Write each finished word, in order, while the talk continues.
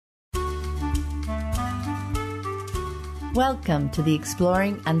Welcome to the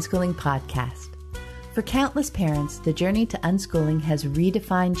Exploring Unschooling podcast. For countless parents, the journey to unschooling has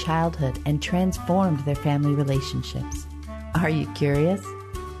redefined childhood and transformed their family relationships. Are you curious?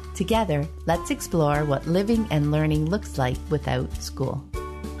 Together, let's explore what living and learning looks like without school.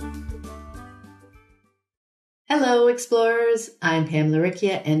 Hello, explorers. I'm Pam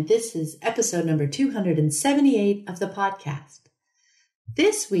Laricchia, and this is episode number 278 of the podcast.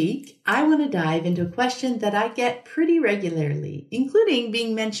 This week, I want to dive into a question that I get pretty regularly, including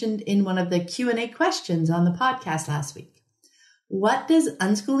being mentioned in one of the Q&A questions on the podcast last week. What does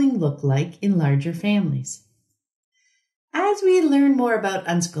unschooling look like in larger families? As we learn more about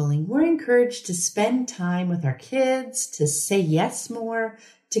unschooling, we're encouraged to spend time with our kids, to say yes more,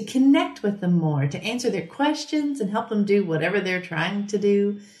 to connect with them more, to answer their questions and help them do whatever they're trying to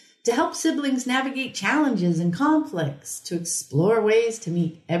do, to help siblings navigate challenges and conflicts, to explore ways to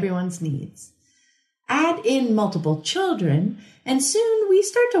meet everyone's needs. Add in multiple children, and soon we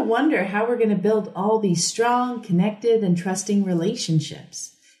start to wonder how we're going to build all these strong, connected, and trusting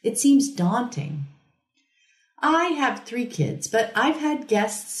relationships. It seems daunting. I have 3 kids, but I've had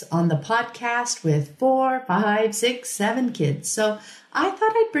guests on the podcast with 4, 5, 6, 7 kids, so I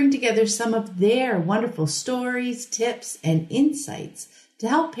thought I'd bring together some of their wonderful stories, tips, and insights to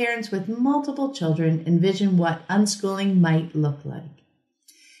help parents with multiple children envision what unschooling might look like.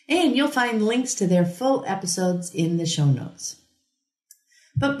 And you'll find links to their full episodes in the show notes.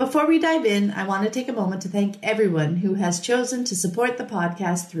 But before we dive in, I want to take a moment to thank everyone who has chosen to support the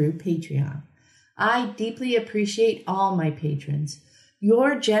podcast through Patreon. I deeply appreciate all my patrons.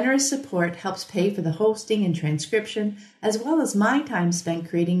 Your generous support helps pay for the hosting and transcription, as well as my time spent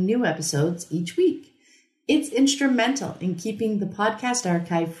creating new episodes each week. It's instrumental in keeping the podcast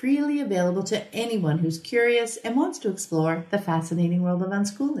archive freely available to anyone who's curious and wants to explore the fascinating world of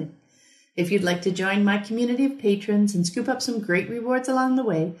unschooling. If you'd like to join my community of patrons and scoop up some great rewards along the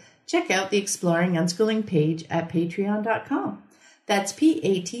way, check out the Exploring Unschooling page at patreon.com. That's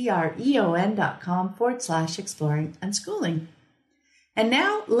patreon.com/exploring unschooling. And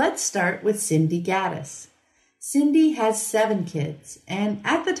now let's start with Cindy Gaddis. Cindy has 7 kids, and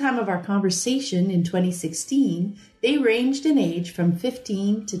at the time of our conversation in 2016, they ranged in age from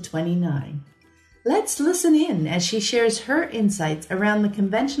 15 to 29. Let's listen in as she shares her insights around the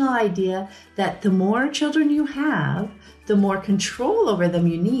conventional idea that the more children you have, the more control over them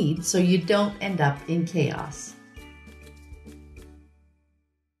you need so you don't end up in chaos.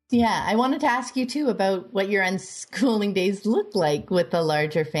 Yeah, I wanted to ask you too about what your unschooling days look like with a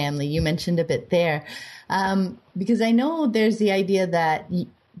larger family. You mentioned a bit there, because I know there's the idea that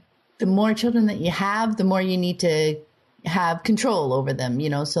the more children that you have, the more you need to have control over them,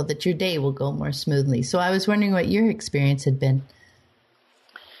 so that your day will go more smoothly. So I was wondering what your experience had been.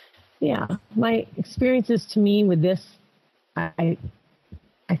 Yeah, my experiences to me with this, I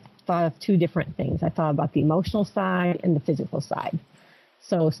thought of 2 different things. I thought about the emotional side and the physical side.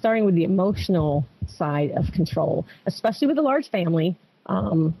 So starting with the emotional side of control, especially with a large family,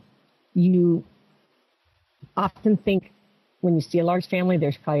 you often think when you see a large family,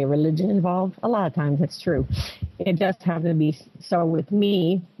 there's probably a religion involved. A lot of times that's true. It does have to be so with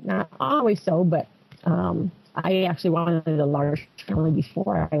me, not always so, but I actually wanted a large family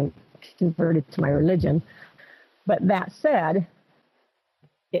before I converted to my religion. But that said,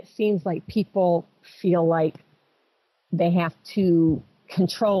 it seems like people feel like they have to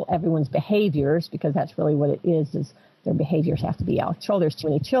control everyone's behaviors, because that's really what it is their behaviors have to be out of control. There's too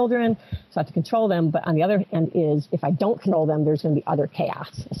many children, so I have to control them. But on the other hand is, if I don't control them, there's going to be other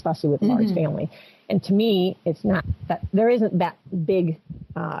chaos, especially with a large family. And to me, it's not that there isn't that big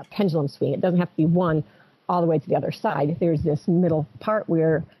pendulum swing. It doesn't have to be one all the way to the other side. There's this middle part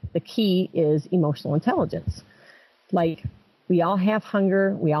where the key is emotional intelligence. Like, we all have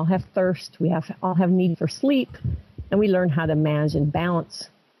hunger, we all have thirst, all have need for sleep, and we learn how to manage and balance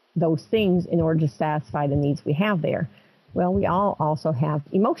those things in order to satisfy the needs we have there. Well, we all also have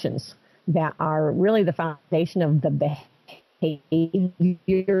emotions that are really the foundation of the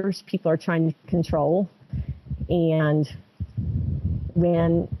behaviors people are trying to control. And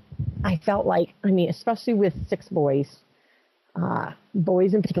when I felt like, especially with 6 boys,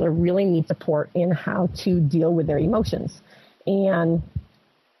 boys in particular really need support in how to deal with their emotions. And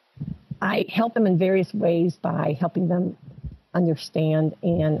I help them in various ways by helping them understand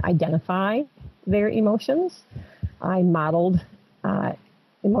and identify their emotions. I modeled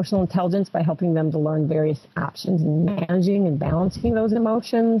emotional intelligence by helping them to learn various options in managing and balancing those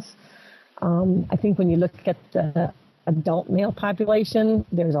emotions. I think when you look at the adult male population,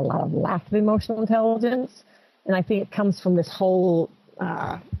 there's a lot of lack of emotional intelligence. And I think it comes from this whole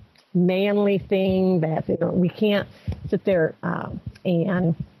manly thing that we can't sit there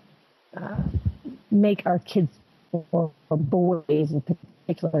and make our kids, or boys in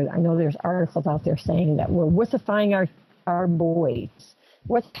particular, I know there's articles out there saying that we're wussifying our boys.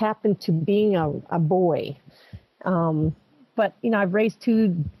 What's happened to being a boy? But, I've raised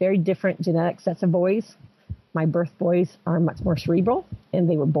two very different genetic sets of boys. My birth boys are much more cerebral, and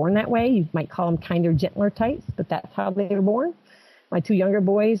they were born that way. You might call them kinder, gentler types, but that's how they were born. My two younger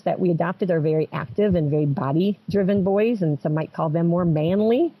boys that we adopted are very active and very body-driven boys, and some might call them more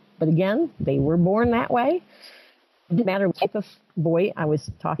manly. But again, they were born that way. It didn't matter what type of boy I was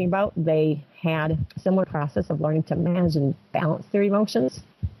talking about. They had a similar process of learning to manage and balance their emotions.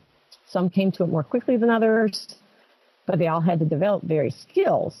 Some came to it more quickly than others, but they all had to develop various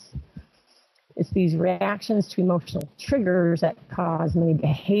skills. It's these reactions to emotional triggers that cause many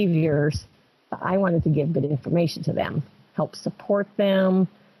behaviors. I wanted to give good information to them, help support them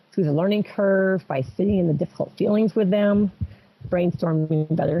through the learning curve by sitting in the difficult feelings with them,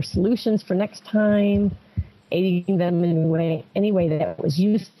 brainstorming better solutions for next time, aiding them in any way that was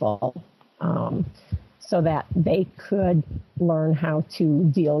useful, so that they could learn how to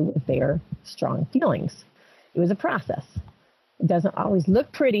deal with their strong feelings. It was a process. It doesn't always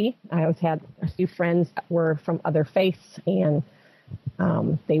look pretty. I always had a few friends that were from other faiths, and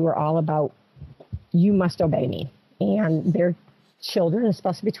they were all about, you must obey me. And their children,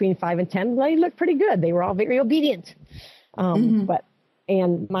 especially between 5 and 10, they looked pretty good. They were all very obedient. And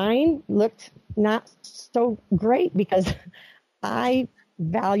mine looked not so great because I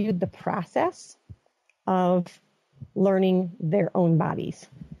valued the process of learning their own bodies.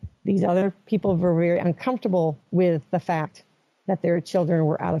 These other people were very uncomfortable with the fact that their children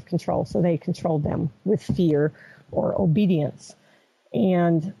were out of control, so they controlled them with fear or obedience.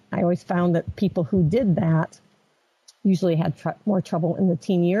 And I always found that people who did that usually had more trouble in the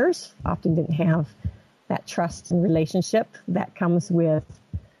teen years, often didn't have that trust and relationship that comes with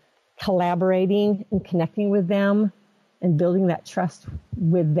collaborating and connecting with them and building that trust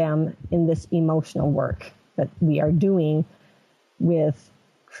with them in this emotional work that we are doing with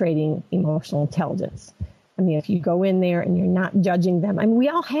creating emotional intelligence. I mean, if you go in there and you're not judging them, I mean, we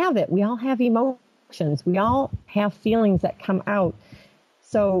all have it. We all have emotions. We all have feelings that come out.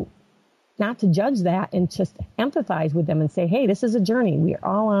 So not to judge that and just empathize with them and say, hey, this is a journey. We're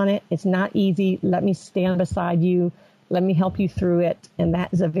all on it. It's not easy. Let me stand beside you. Let me help you through it. And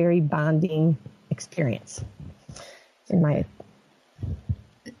that is a very bonding experience. I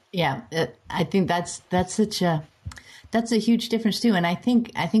think that's a huge difference too. And I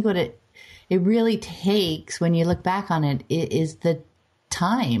think what it really takes when you look back on it is the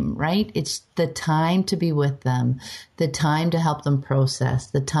time, right? It's the time to be with them, the time to help them process,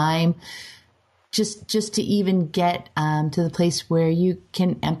 the time just to even get to the place where you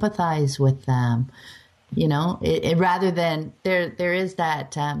can empathize with them, it rather than there is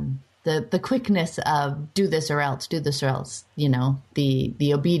that the quickness of do this or else,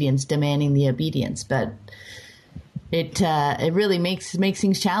 the obedience, demanding the obedience, but it really makes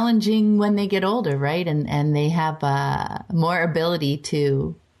things challenging when they get older, right? And they have more ability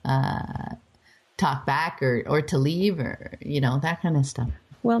to talk back or to leave or, that kind of stuff.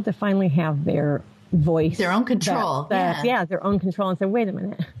 Well, to finally have their voice. Their own control. Their own control and say, wait a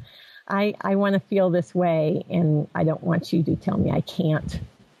minute, I want to feel this way and I don't want you to tell me I can't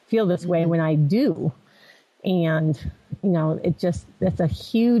feel this way when I do. And, that's a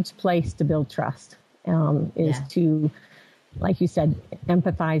huge place to build trust. To, like you said,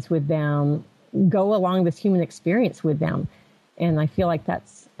 empathize with them, go along this human experience with them. And I feel like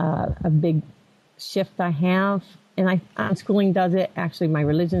that's a big shift I have. And Unschooling does it. Actually, my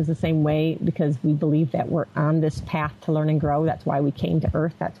religion is the same way because we believe that we're on this path to learn and grow. That's why we came to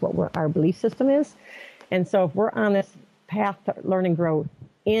Earth. That's what our belief system is. And so if we're on this path to learn and grow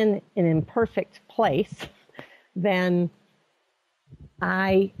in an imperfect place, then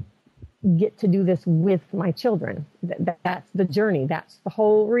I get to do this with my children. That's the journey. That's the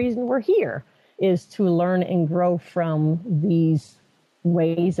whole reason we're here, is to learn and grow from these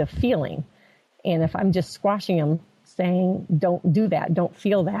ways of feeling. And if I'm just squashing them, saying, don't do that, don't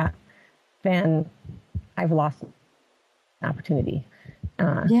feel that, then I've lost an opportunity.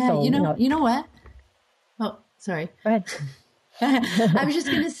 You know what? Oh, sorry. Go ahead. I was just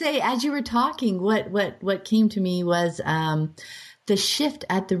going to say, as you were talking, what came to me was the shift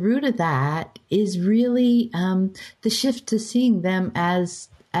at the root of that is really the shift to seeing them as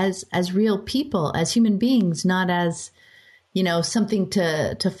real people, as human beings, not as something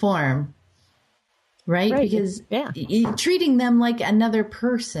to form, right? Because treating them like another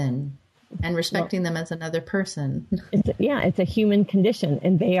person and respecting them as another person. It's a human condition,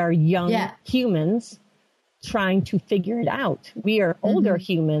 and they are young humans trying to figure it out. We are older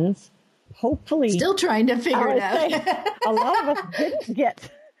humans, hopefully. Still trying to figure it out. A lot of us didn't get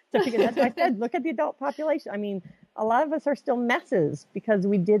to figure it out. That's why I said, look at the adult population. I mean, a lot of us are still messes because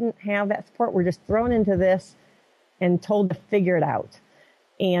we didn't have that support. We're just thrown into this and told to figure it out.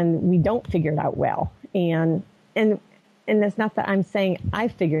 And we don't figure it out well. And it's not that I'm saying I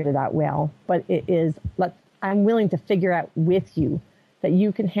figured it out well, but it is, I'm willing to figure out with you that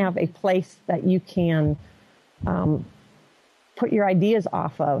you can have a place that you can put your ideas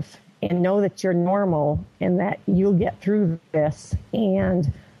off of and know that you're normal and that you'll get through this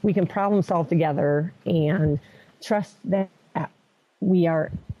and we can problem solve together and trust that we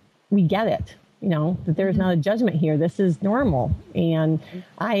get it, that there's not a judgment here. This is normal and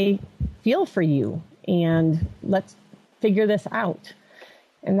I feel for you and let's figure this out.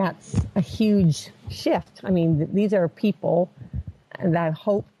 And that's a huge shift. I mean, these are people that I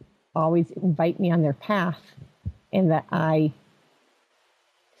hope always invite me on their path and that I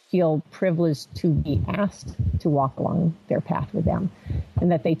feel privileged to be asked to walk along their path with them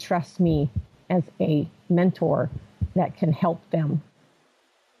and that they trust me as a mentor that can help them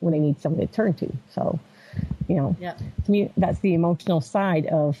when they need somebody to turn to. So, to me, that's the emotional side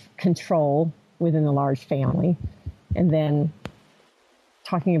of control within a large family. And then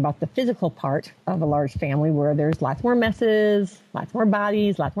talking about the physical part of a large family where there's lots more messes, lots more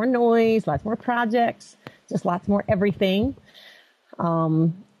bodies, lots more noise, lots more projects, just lots more everything.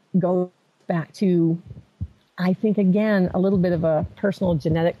 Go back to, I think, again, a little bit of a personal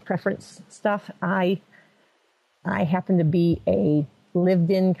genetic preference stuff. I happen to be a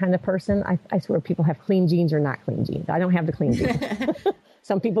lived-in kind of person. I swear people have clean genes or not clean genes. I don't have the clean genes.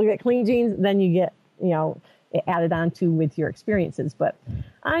 Some people get clean genes, then you get, it added on to with your experiences. But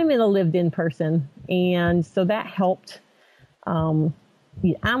I'm a lived-in person, and so that helped.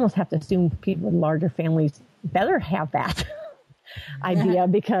 You almost have to assume people with larger families better have that idea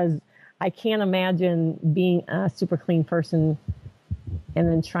because I can't imagine being a super clean person and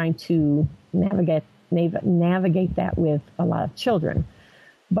then trying to navigate that with a lot of children.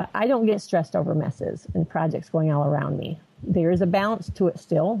 But I don't get stressed over messes and projects going all around me. There is a balance to it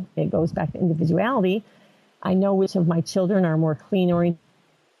still. It goes back to individuality. I know which of my children are more clean-oriented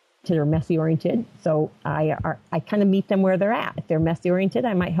or messy-oriented. So I kind of meet them where they're at. If they're messy-oriented,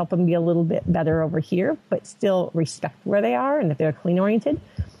 I might help them be a little bit better over here, but still respect where they are. And if they're clean-oriented,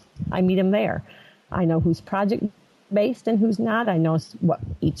 I meet them there. I know who's project-based and who's not. I know what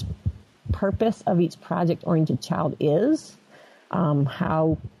each purpose of each project-oriented child is,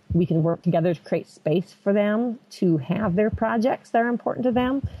 how we can work together to create space for them to have their projects that are important to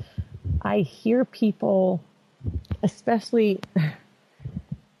them. I hear people, especially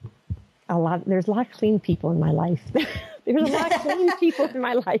there's a lot of clean people in my life. There's a lot of clean people in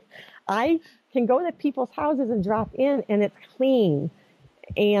my life. I can go to people's houses and drop in and it's clean.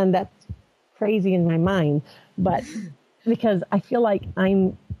 And that's crazy in my mind. But because I feel like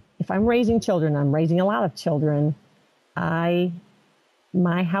if I'm raising children, I'm raising a lot of children,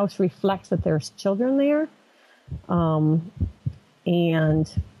 my house reflects that there's children there.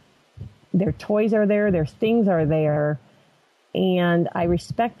 And their toys are there, their things are there. And I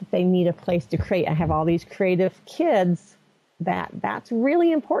respect that they need a place to create. I have all these creative kids that's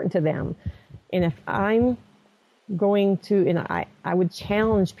really important to them. And if I'm going to, and I would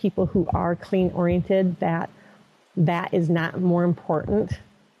challenge people who are clean oriented that is not more important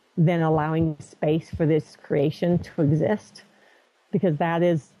than allowing space for this creation to exist, because that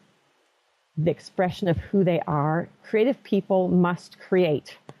is the expression of who they are. Creative people must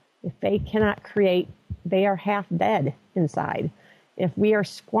create. If they cannot create, they are half dead inside. If we are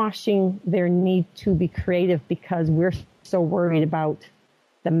squashing their need to be creative because we're so worried about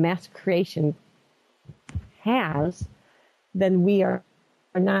the mess creation has, then we are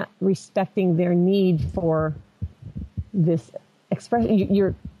not respecting their need for this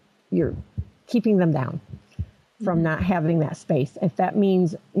expression. You're keeping them down from not having that space. If that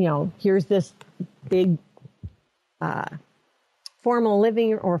means, here's this big formal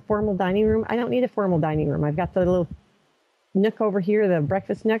living or formal dining room. I don't need a formal dining room. I've got the little nook over here, the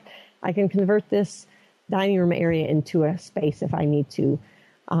breakfast nook. I can convert this dining room area into a space if I need to.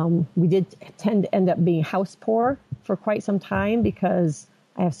 We did tend to end up being house poor for quite some time because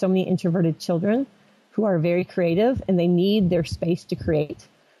I have so many introverted children who are very creative and they need their space to create.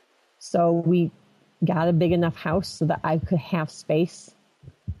 So we got a big enough house so that I could have space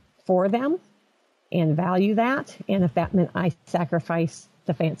for them and value that. And if that meant I sacrificed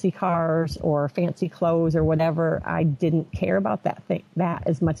the fancy cars or fancy clothes or whatever, I didn't care about that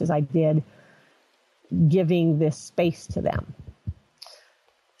as much as I did giving this space to them.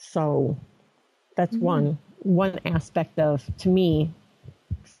 So that's one one aspect of, to me,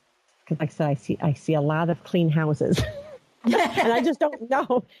 because like I said, I see a lot of clean houses. And I just don't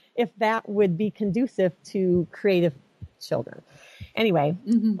know if that would be conducive to creative children. Anyway,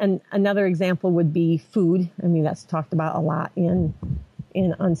 and another example would be food. I mean, that's talked about a lot in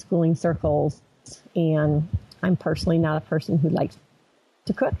unschooling circles. And I'm personally not a person who likes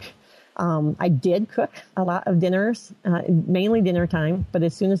to cook. I did cook a lot of dinners, mainly dinner time. But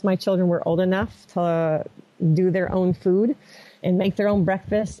as soon as my children were old enough to do their own food and make their own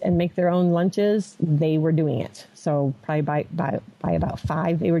breakfast and make their own lunches, they were doing it. So probably by about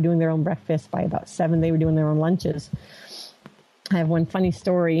 5, they were doing their own breakfast. By about 7, they were doing their own lunches. I have one funny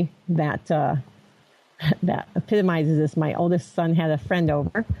story that that epitomizes this. My oldest son had a friend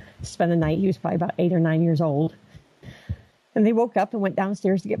over to spend the night. He was probably about 8 or 9 years old. And they woke up and went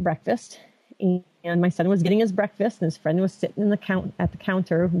downstairs to get breakfast. And my son was getting his breakfast, and his friend was sitting at the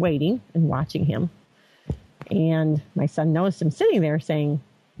counter waiting and watching him. And my son noticed him sitting there saying,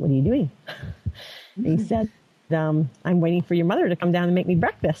 "What are you doing?" And he said, "I'm waiting for your mother to come down and make me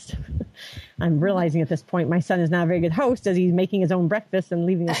breakfast." I'm realizing at this point my son is not a very good host as he's making his own breakfast and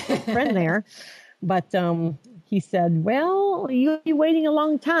leaving his friend there. But he said, "Well, you'll be waiting a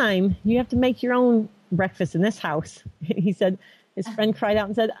long time. You have to make your own breakfast in this house." He said, his friend cried out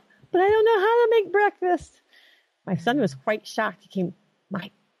and said, "But I don't know how to make breakfast." My son was quite shocked. He came,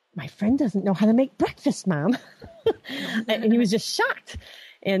 my friend doesn't know how to make breakfast, Mom. And he was just shocked.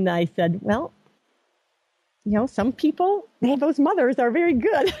 And I said, "Well, you know, some people, those mothers are very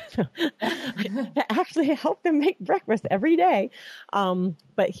good. Actually help them make breakfast every day."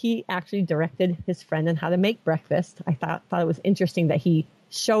 But he actually directed his friend on how to make breakfast. I thought it was interesting that he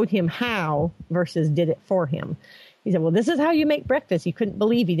showed him how versus did it for him. He said, "Well, this is how you make breakfast." He couldn't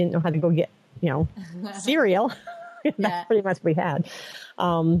believe he didn't know how to go get, cereal. That's pretty much what we had.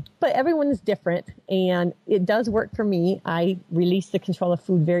 But everyone is different, and it does work for me. I released the control of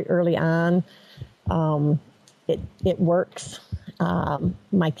food very early on. It works.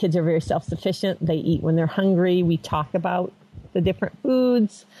 My kids are very self-sufficient. They eat when they're hungry. We talk about the different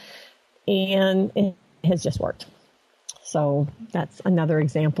foods, and it has just worked. So that's another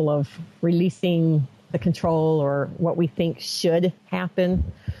example of releasing the control or what we think should happen.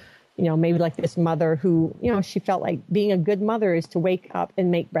 Maybe like this mother who, she felt like being a good mother is to wake up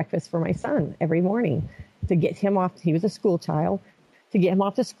and make breakfast for my son every morning to get him off. He was a school child, to get him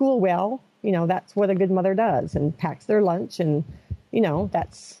off to school well. That's what a good mother does, and packs their lunch. And,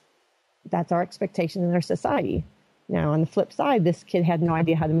 that's our expectation in our society. Now, on the flip side, this kid had no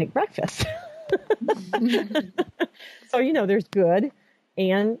idea how to make breakfast. So, there's good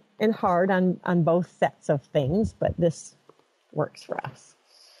and hard on both sets of things, but this works for us.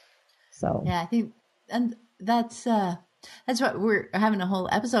 So yeah, I think, and that's what we're having a whole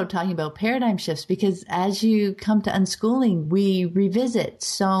episode talking about, paradigm shifts, because as you come to unschooling, we revisit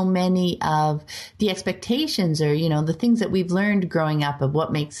so many of the expectations or, the things that we've learned growing up of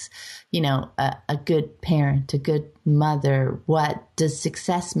what makes, a good parent, a good mother. What does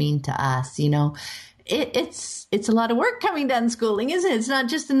success mean to us? It's a lot of work coming to unschooling, isn't it? It's not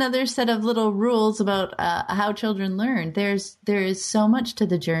just another set of little rules about how children learn. There is so much to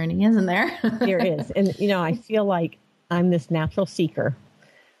the journey, isn't there? There is. And, I feel like I'm this natural seeker.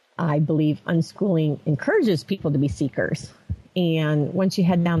 I believe unschooling encourages people to be seekers. And once you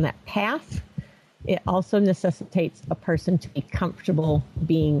head down that path, it also necessitates a person to be comfortable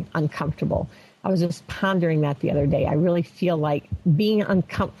being uncomfortable. I was just pondering that the other day. I really feel like being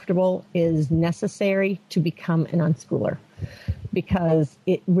uncomfortable is necessary to become an unschooler, because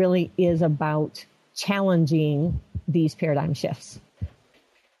it really is about challenging these paradigm shifts.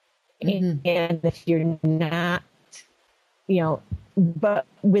 Mm-hmm. And if you're not, but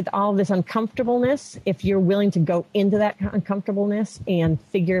with all this uncomfortableness, if you're willing to go into that uncomfortableness and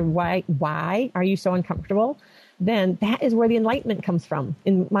figure why are you so uncomfortable, then that is where the enlightenment comes from.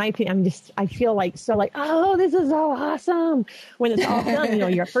 In my opinion, I feel like, oh, this is so awesome. When it's all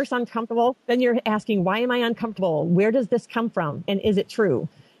done, you're first uncomfortable, then you're asking, why am I uncomfortable? Where does this come from? And is it true?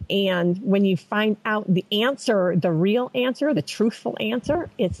 And when you find out the answer, the real answer, the truthful answer,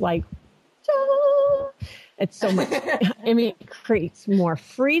 it's like, it's so much. It creates more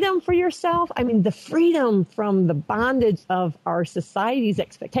freedom for yourself. The freedom from the bondage of our society's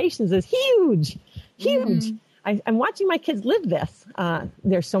expectations is huge, huge. Mm-hmm. I'm watching my kids live this.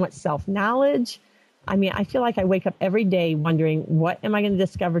 There's so much self-knowledge. I feel like I wake up every day wondering, what am I going to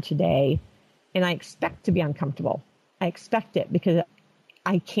discover today? And I expect to be uncomfortable. I expect it because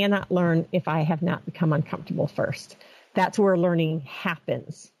I cannot learn if I have not become uncomfortable first. That's where learning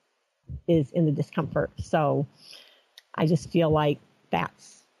happens, is in the discomfort. So I just feel like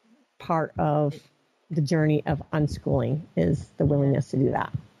that's part of the journey of unschooling, is the willingness to do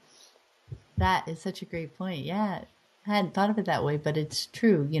that. That is such a great point. Yeah. I hadn't thought of it that way, but it's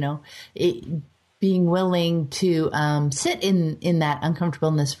true. Being willing to sit in that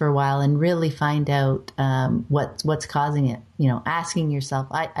uncomfortableness for a while and really find out what's causing it. Asking yourself.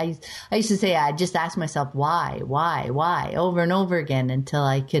 I used to say I just asked myself why over and over again until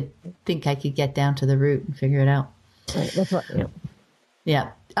I could get down to the root and figure it out. Right, that's what.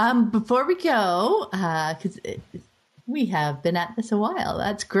 Yeah. Before we go, because we have been at this a while.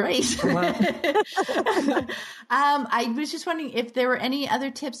 That's great. Wow. I was just wondering if there were any other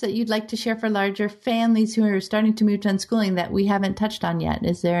tips that you'd like to share for larger families who are starting to move to unschooling that we haven't touched on yet.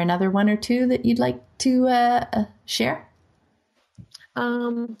 Is there another one or two that you'd like to share?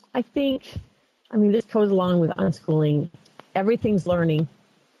 I think, this goes along with unschooling. Everything is learning,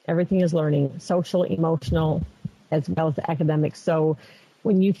 social, emotional, as well as the academic. So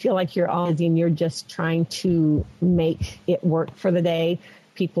when you feel like you're all busy and you're just trying to make it work for the day,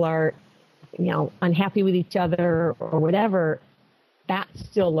 people are, unhappy with each other or whatever, that's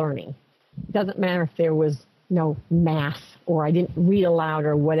still learning. It doesn't matter if there was no math or I didn't read aloud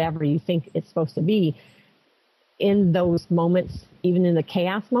or whatever you think it's supposed to be. In those moments, even in the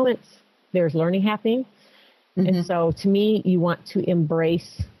chaos moments, there's learning happening. Mm-hmm. And so to me, you want to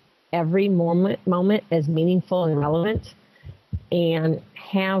embrace every moment as meaningful and relevant, and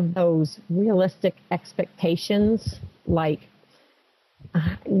have those realistic expectations. Like,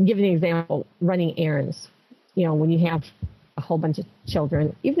 give an example, running errands. When you have a whole bunch of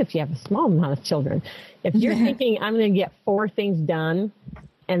children, even if you have a small amount of children, if you're thinking, I'm going to get 4 things done,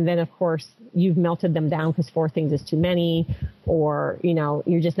 and then, of course, you've melted them down because 4 things is too many, or,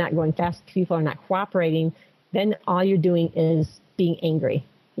 you're just not going fast, people are not cooperating, then all you're doing is being angry.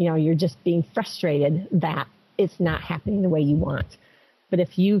 You're just being frustrated that it's not happening the way you want. But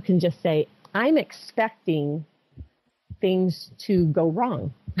if you can just say, I'm expecting things to go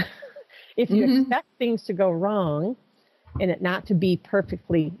wrong. If you expect things to go wrong and it not to be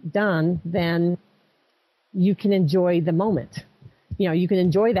perfectly done, then you can enjoy the moment. You can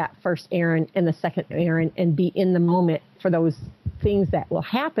enjoy that first errand and the second errand and be in the moment for those things that will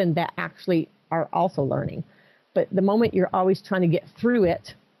happen that actually are also learning. But the moment you're always trying to get through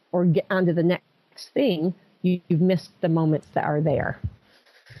it or get onto the next thing, you've missed the moments that are there.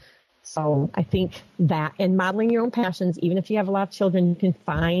 So I think that, and modeling your own passions, even if you have a lot of children, you can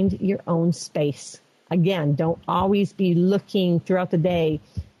find your own space. Again, don't always be looking throughout the day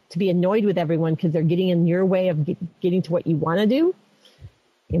to be annoyed with everyone because they're getting in your way of getting to what you want to do.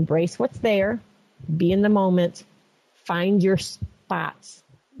 Embrace what's there, be in the moment, find your spots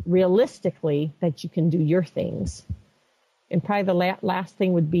realistically that you can do your things. And probably the last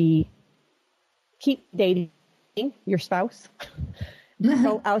thing would be keep dating your spouse.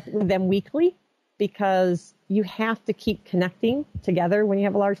 Go out with them weekly, because you have to keep connecting together when you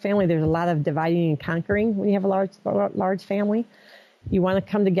have a large family. There's a lot of dividing and conquering when you have a large family. You want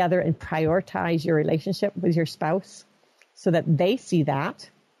to come together and prioritize your relationship with your spouse so that they see that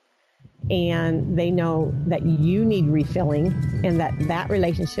and they know that you need refilling and that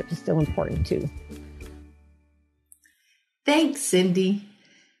relationship is still important too. Thanks, Cindy.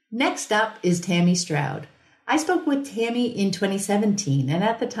 Next up is Tammy Stroud. I spoke with Tammy in 2017, and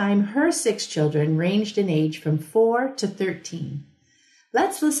at the time, her 6 children ranged in age from 4 to 13.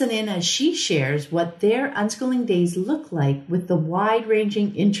 Let's listen in as she shares what their unschooling days look like with the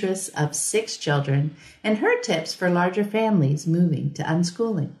wide-ranging interests of 6 children and her tips for larger families moving to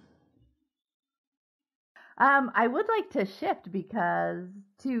unschooling. I would like to shift because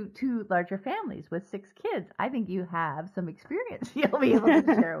to larger families with 6 kids, I think you have some experience you'll be able to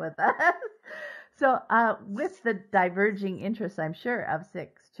share with us. So with the diverging interests, I'm sure, of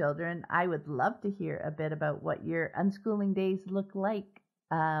 6 children, I would love to hear a bit about what your unschooling days look like,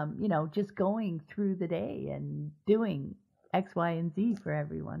 just going through the day and doing X, Y, and Z for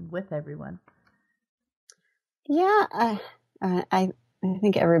everyone, with everyone. Yeah, I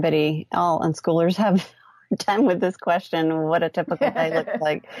think all unschoolers have time with this question. What a typical day looks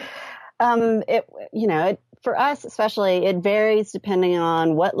like. For us especially, it varies depending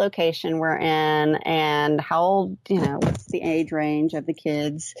on what location we're in and how old, what's the age range of the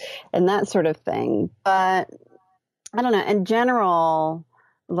kids and that sort of thing. But I don't know. In general,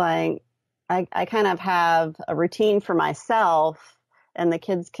 like I kind of have a routine for myself, and the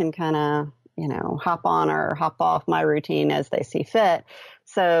kids can kind of, hop on or hop off my routine as they see fit.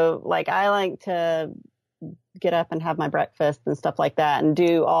 So like I like to get up and have my breakfast and stuff like that and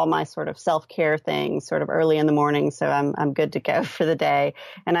do all my sort of self-care things sort of early in the morning. So I'm good to go for the day.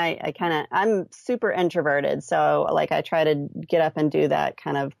 And I'm super introverted. So like I try to get up and do that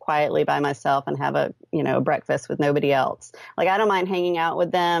kind of quietly by myself and have a, breakfast with nobody else. Like I don't mind hanging out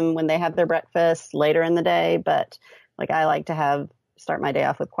with them when they have their breakfast later in the day, but like I like to start my day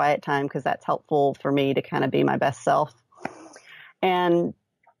off with quiet time because that's helpful for me to kind of be my best self. And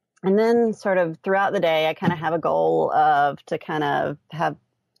then sort of throughout the day, I kind of have a goal to kind of have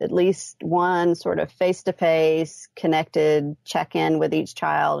at least one sort of face-to-face connected check-in with each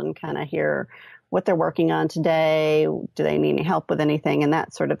child and kind of hear what they're working on today. Do they need any help with anything and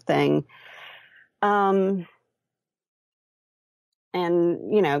that sort of thing. And,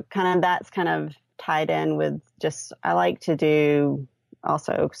 that's kind of tied in with just, I like to do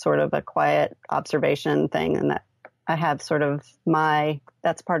also sort of a quiet observation thing, and that I have sort of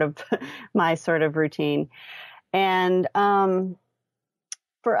that's part of my sort of routine. And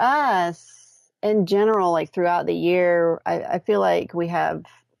for us in general, like throughout the year, I feel like we have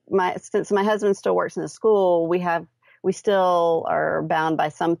since my husband still works in the school, we still are bound by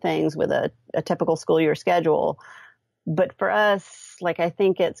some things with a typical school year schedule. But for us, like I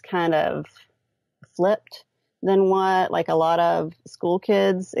think it's kind of flipped than what like a lot of school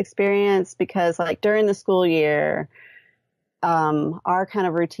kids experience, because like during the school year, our kind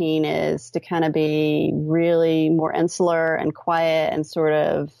of routine is to kind of be really more insular and quiet, and sort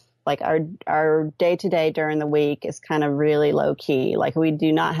of like our day to day during the week is kind of really low key. Like we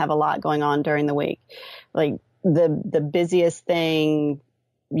do not have a lot going on during the week. Like the busiest thing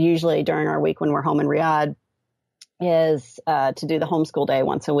usually during our week when we're home in Riyadh is to do the homeschool day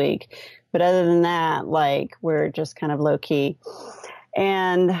once a week. But other than that, like we're just kind of low key.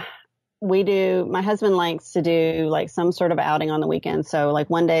 And my husband likes to do like some sort of outing on the weekend. So like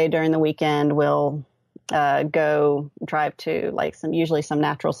one day during the weekend, we'll go drive to like usually some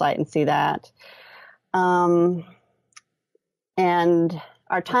natural site and see that. And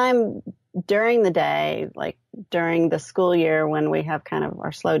our time during the day, like during the school year when we have kind of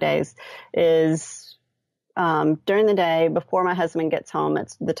our slow days, is during the day before my husband gets home.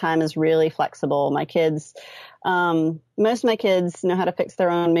 The time is really flexible. My kids, most of my kids know how to fix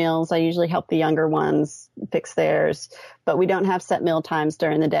their own meals. I usually help the younger ones fix theirs, but we don't have set meal times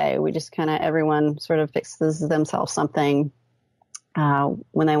during the day. We just kind of, everyone sort of fixes themselves something,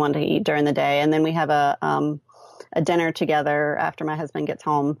 when they want to eat during the day. And then we have a dinner together after my husband gets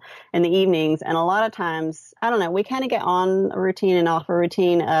home in the evenings. And a lot of times, I don't know, we kind of get on a routine and off a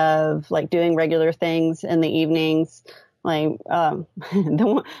routine of like doing regular things in the evenings. Like,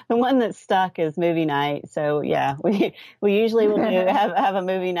 the one that's stuck is movie night. So yeah, we usually will have a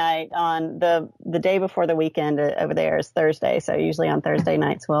movie night on the day before the weekend. Over there is Thursday. So usually on Thursday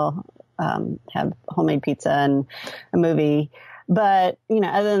nights, we'll, have homemade pizza and a movie. But,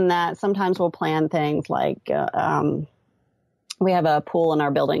 other than that, sometimes we'll plan things like, we have a pool in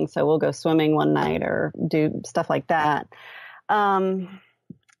our building, so we'll go swimming one night or do stuff like that.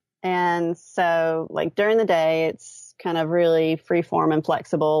 And so like during the day, it's kind of really free form and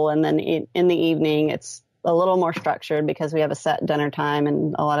flexible. And then in the evening, it's a little more structured because we have a set dinner time.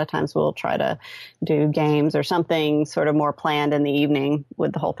 And a lot of times we'll try to do games or something sort of more planned in the evening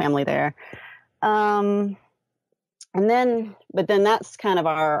with the whole family there. But then that's kind of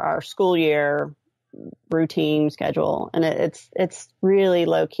our school year routine schedule. And it's really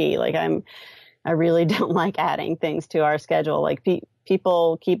low key. Like I really don't like adding things to our schedule. Like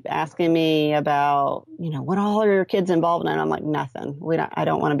people keep asking me about, what all are your kids involved in? And I'm like, nothing. I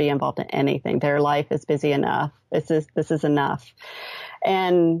don't want to be involved in anything. Their life is busy enough. This is enough.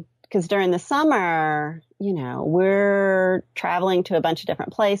 And because during the summer, we're traveling to a bunch of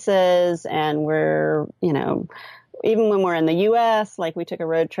different places, and we're, even when we're in the U.S., like we took a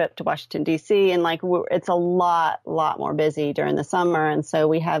road trip to Washington, D.C., and like it's a lot more busy during the summer. And so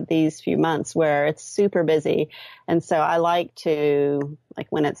we have these few months where it's super busy. And so I like to, like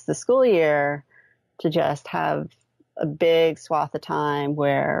when it's the school year, to just have a big swath of time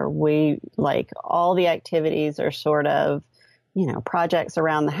where we like all the activities are sort of, projects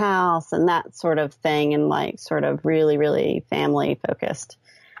around the house and that sort of thing, and like sort of really, really family focused.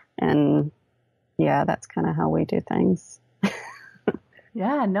 And yeah, that's kind of how we do things.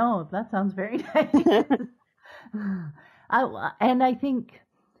 Yeah, no, that sounds very nice. And I think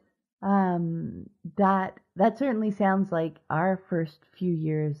that certainly sounds like our first few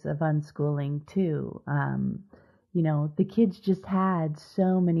years of unschooling too. The kids just had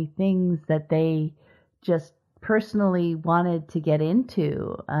so many things that they just personally wanted to get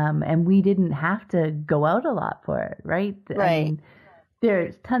into, and we didn't have to go out a lot for it, right? Right.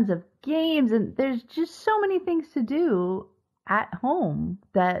 there's tons of games, and there's just so many things to do at home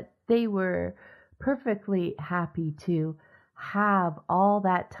that they were perfectly happy to have all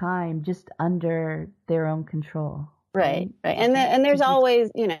that time just under their own control. Right. And there's always,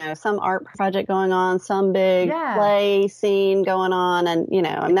 some art project going on, some big play scene going on.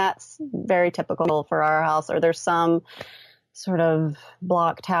 And that's very typical for our house. Or there's some sort of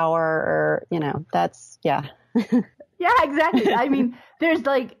block tower or, that's, yeah. Yeah, exactly. I mean, there's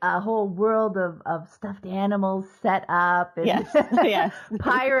like a whole world of stuffed animals set up, and yes.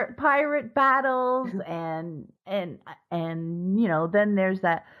 pirate battles, and then there's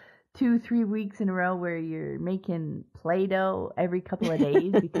that 2-3 weeks in a row where you're making Play-Doh every couple of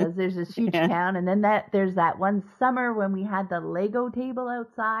days because there's this huge town, and then there's that one summer when we had the Lego table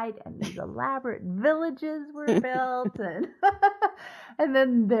outside and these elaborate villages were built, and and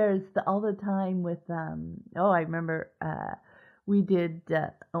then there's all the time with I remember we did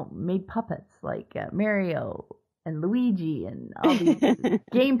made puppets like Mario and Luigi and all these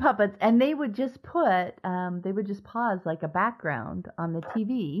game puppets, and they would just pause like a background on the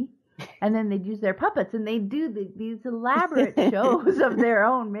TV. And then they'd use their puppets, and they'd do these elaborate shows of their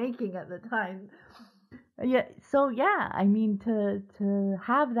own making at the time. Yeah, so I mean, to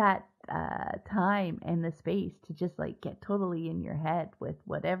have that time and the space to just like get totally in your head with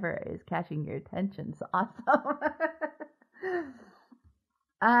whatever is catching your attention is awesome.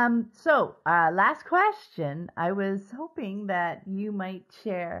 So last question. I was hoping that you might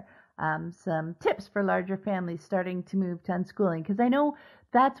share some tips for larger families starting to move to unschooling, because I know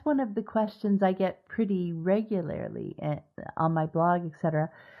that's one of the questions I get pretty regularly on my blog, etc.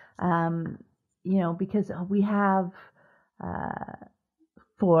 Because we have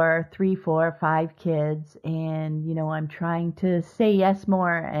 3, 4, 5 kids, and I'm trying to say yes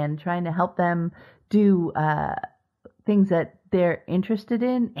more and trying to help them do things that they're interested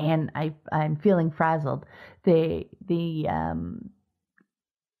in, and I'm feeling frazzled. They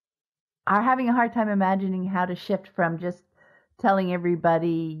are having a hard time imagining how to shift from just telling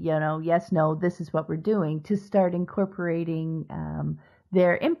everybody, yes, no, this is what we're doing, to start incorporating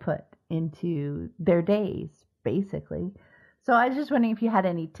their input into their days, basically. So I was just wondering if you had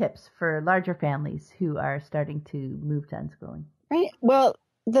any tips for larger families who are starting to move to unschooling. Right. Well,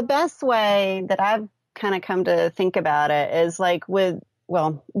 the best way that I've kind of come to think about it is like when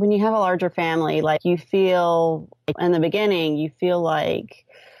you have a larger family, like you feel in the beginning, you feel like,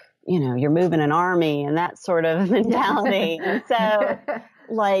 you're moving an army and that sort of mentality. And so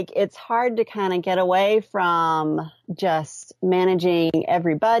like, it's hard to kind of get away from just managing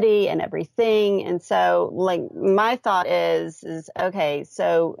everybody and everything. And so like my thought is okay,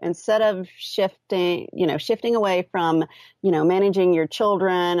 so instead of shifting away from, managing your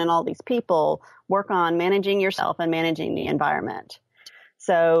children and all these people, work on managing yourself and managing the environment.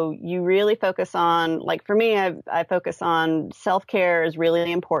 So you really focus on, like for me, I focus on self-care is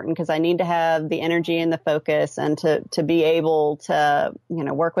really important because I need to have the energy and the focus and to be able to,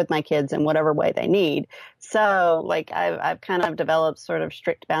 work with my kids in whatever way they need. So like I've kind of developed sort of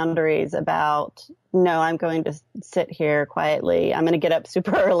strict boundaries about, no, I'm going to sit here quietly. I'm going to get up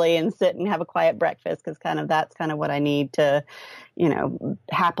super early and sit and have a quiet breakfast because that's kind of what I need to,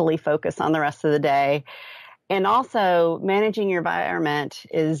 happily focus on the rest of the day. And also managing your environment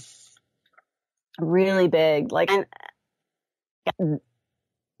is really big. Like I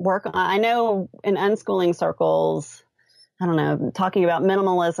know in unschooling circles, I don't know, talking about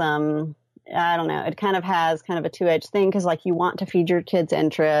minimalism, I don't know, it kind of has kind of a two-edged thing because like you want to feed your kids'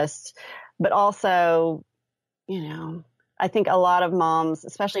 interests, but also, I think a lot of moms,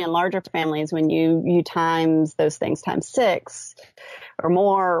 especially in larger families, when you times those things times 6 or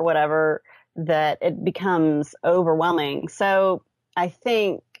more or whatever, that it becomes overwhelming. So I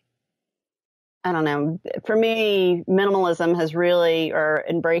think, I don't know, for me, minimalism has really, or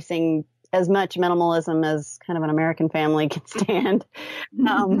embracing as much minimalism as kind of an American family can stand,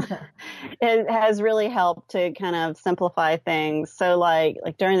 it has really helped to kind of simplify things. So like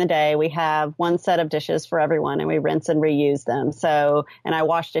during the day, we have one set of dishes for everyone and we rinse and reuse them. So, and I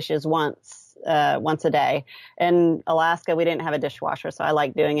wash dishes once a day. In Alaska, we didn't have a dishwasher, so I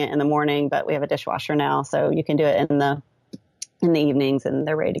like doing it in the morning, but we have a dishwasher now, so you can do it in the evenings and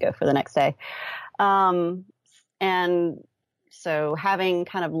they're ready to go for the next day. And so having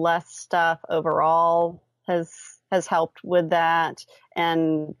kind of less stuff overall has helped with that.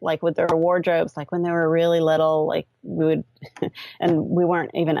 And like with their wardrobes, like when they were really little, like we would, and we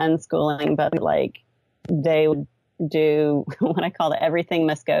weren't even unschooling, but like they would do what I call the everything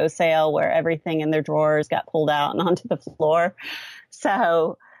must go sale, where everything in their drawers got pulled out and onto the floor.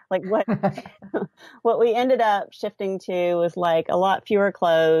 So Like what we ended up shifting to was like a lot fewer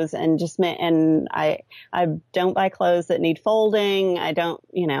clothes and and I don't buy clothes that need folding. I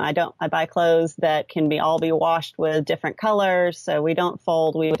buy clothes that can all be washed with different colors. So we don't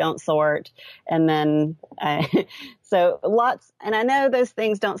fold, we don't sort. And then so lots, and I know those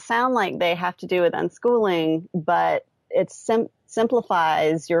things don't sound like they have to do with unschooling, but it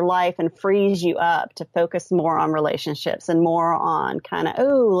simplifies your life and frees you up to focus more on relationships and more on kind of,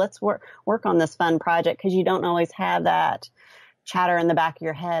 let's work on this fun project, because you don't always have that chatter in the back of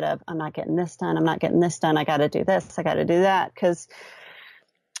your head of, I'm not getting this done, I got to do this, I got to do that. Because,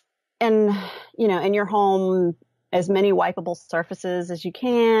 in your home, as many wipeable surfaces as you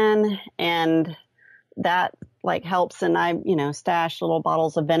can, and that like helps. And I, stash little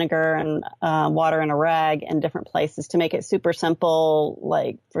bottles of vinegar and water in a rag in different places to make it super simple,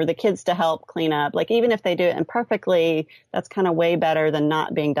 like for the kids to help clean up. Like even if they do it imperfectly, that's kind of way better than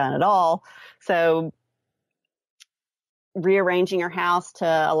not being done at all. So rearranging your house to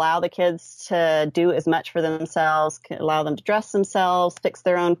allow the kids to do as much for themselves, allow them to dress themselves, fix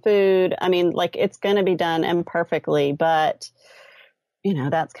their own food. I mean, like it's going to be done imperfectly, but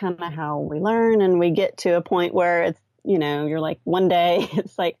that's kind of how we learn. And we get to a point where it's, you're like, one day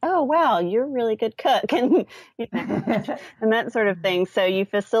it's like, oh, wow, you're a really good cook. And, and that sort of thing. So you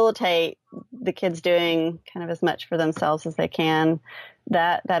facilitate the kids doing kind of as much for themselves as they can.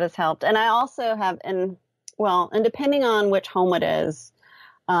 That has helped. And I also have, and depending on which home it is,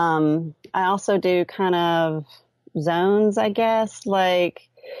 I also do kind of zones, I guess,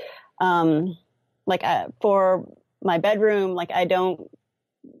 for my bedroom, like I don't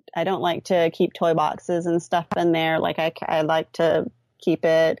like to keep toy boxes and stuff in there. Like I like to keep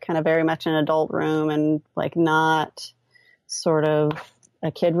it kind of very much an adult room and like not sort of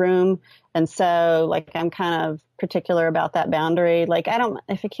a kid room. And so like I'm kind of particular about that boundary. Like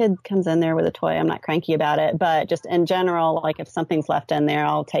if a kid comes in there with a toy, I'm not cranky about it, but just in general, like if something's left in there,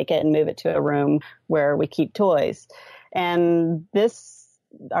 I'll take it and move it to a room where we keep toys. And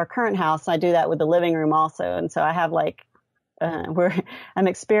our current house, I do that with the living room also. And so I have I'm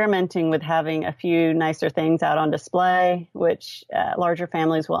experimenting with having a few nicer things out on display, which larger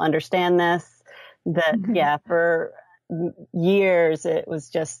families will understand this. For years it was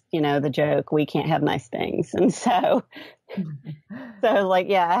just, the joke, we can't have nice things. And so I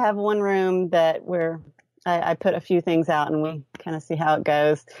have one room that I put a few things out and we kind of see how it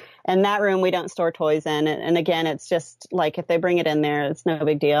goes. And that room we don't store toys in. And again, it's just like if they bring it in there, it's no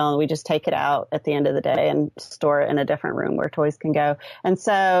big deal. And we just take it out at the end of the day and store it in a different room where toys can go. And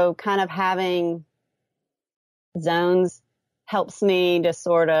so kind of having zones helps me to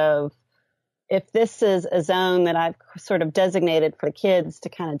sort of, if this is a zone that I've sort of designated for the kids to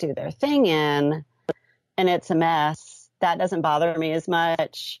kind of do their thing in, and it's a mess, that doesn't bother me as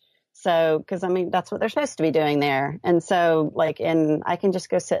much. So, because that's what they're supposed to be doing there. And so I can just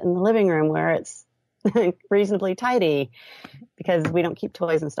go sit in the living room where it's reasonably tidy because we don't keep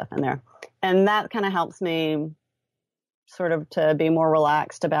toys and stuff in there. And that kind of helps me sort of to be more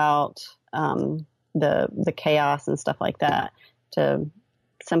relaxed about the chaos and stuff like that, to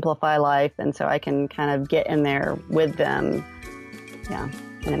simplify life. And so I can kind of get in there with them. Yeah.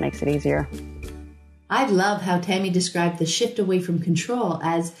 And it makes it easier. I love how Tammy described the shift away from control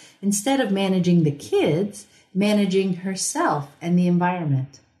as, instead of managing the kids, managing herself and the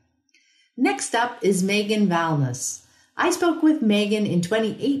environment. Next up is Megan Valness. I spoke with Megan in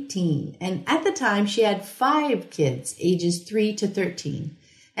 2018, and at the time she had 5 kids, ages 3 to 13,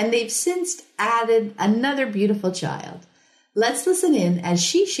 and they've since added another beautiful child. Let's listen in as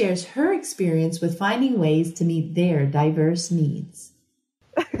she shares her experience with finding ways to meet their diverse needs.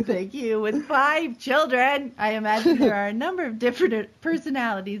 Thank you. With 5 children, I imagine there are a number of different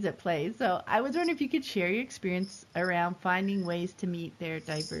personalities at play. So I was wondering if you could share your experience around finding ways to meet their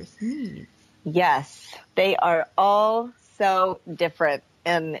diverse needs. Yes, they are all so different,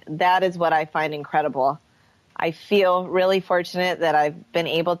 and that is what I find incredible. I feel really fortunate that I've been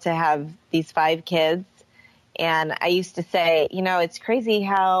able to have these 5 kids, and I used to say, it's crazy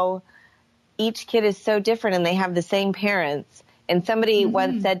how each kid is so different and they have the same parents. And somebody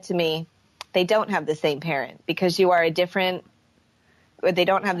once said to me, they don't have the same parent because you are they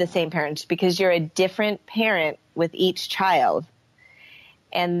don't have the same parents because you're a different parent with each child.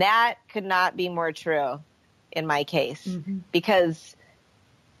 And that could not be more true in my case, because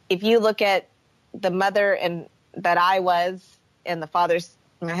if you look at the mother that I was and the fathers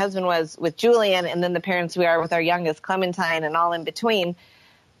my husband was with Julian, and then the parents we are with our youngest, Clementine, and all in between,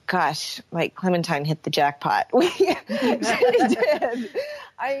 gosh, like Clementine hit the jackpot. We really did.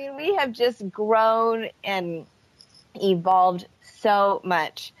 We have just grown and evolved so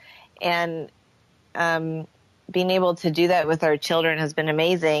much. And being able to do that with our children has been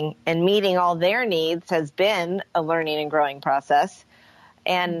amazing. And meeting all their needs has been a learning and growing process.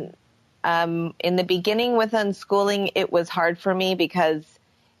 And in the beginning with unschooling, it was hard for me because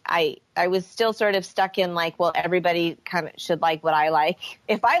I was still sort of stuck in like, well, everybody kind of should like what I like.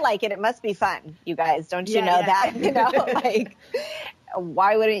 If I like it, it must be fun, you guys. Don't you know that? You know, like,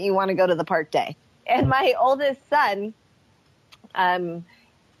 why wouldn't you want to go to the park day? And my oldest son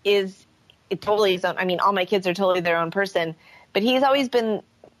is totally his own. I mean, all my kids are totally their own person, but he's always been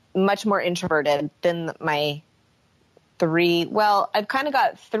much more introverted than my three. Well, I've kind of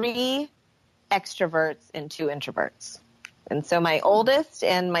got 3 extroverts and 2 introverts. And so my oldest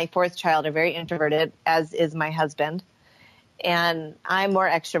and my 4th child are very introverted, as is my husband. And I'm more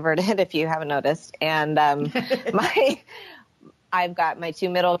extroverted, if you haven't noticed. And I've got my 2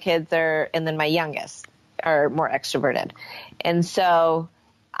 middle kids and then my youngest are more extroverted. And so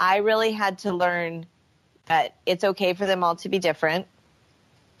I really had to learn that it's okay for them all to be different,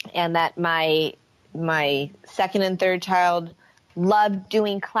 and that my 2nd and 3rd child love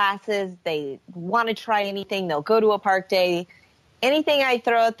doing classes. They want to try anything. They'll go to a park day. Anything I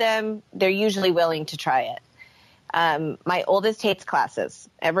throw at them, they're usually willing to try it. My oldest hates classes.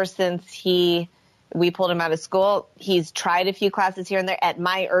 Ever since we pulled him out of school, he's tried a few classes here and there at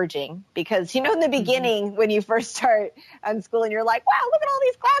my urging, because, in the beginning, when you first start unschooling, you're like, wow, look at all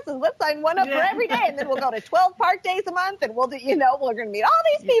these classes. Let's sign one up for every day. And then we'll go to 12 park days a month, and we'll do, we're going to meet all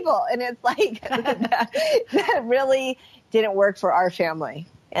these people. And it's like, that really didn't work for our family.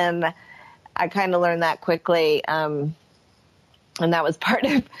 And I kind of learned that quickly. And that was part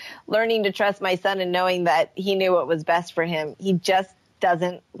of learning to trust my son and knowing that he knew what was best for him. He just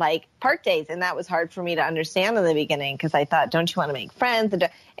doesn't like park days. And that was hard for me to understand in the beginning, because I thought, don't you want to make friends? And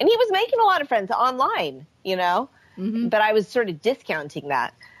he was making a lot of friends online, but I was sort of discounting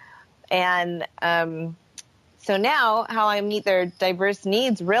that. And so now how I meet their diverse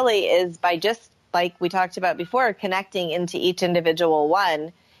needs really is by just, like we talked about before, connecting into each individual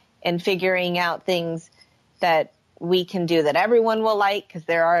one and figuring out things that we can do that everyone will like, because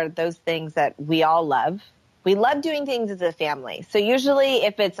there are those things that we all love. We love doing things as a family. So usually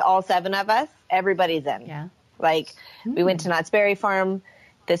if it's all 7 of us, everybody's in. Yeah. Like we went to Knott's Berry Farm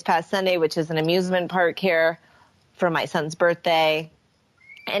this past Sunday, which is an amusement park here, for my son's birthday.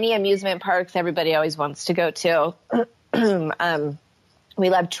 Any amusement parks, everybody always wants to go to. We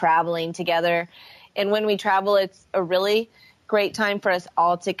love traveling together. And when we travel, it's a really great time for us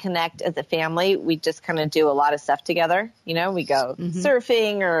all to connect as a family. We just kind of do a lot of stuff together. We go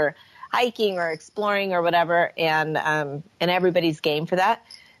surfing or hiking or exploring or whatever, and everybody's game for that.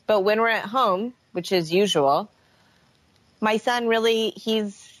 But when we're at home, which is usual, my son really,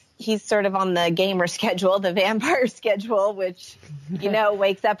 he's sort of on the gamer schedule, the vampire schedule, which,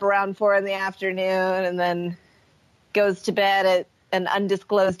 wakes up around 4 p.m. and then goes to bed at an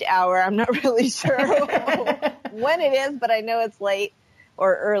undisclosed hour. I'm not really sure when it is, but I know it's late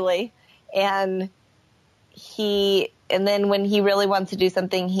or early. And then when he really wants to do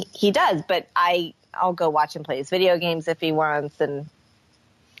something, he does, but I'll go watch him play his video games if he wants. And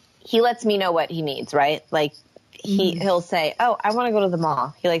he lets me know what he needs, right? Like he'll say, oh, I want to go to the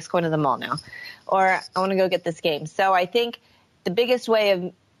mall. He likes going to the mall now. Or I want to go get this game. So I think the biggest way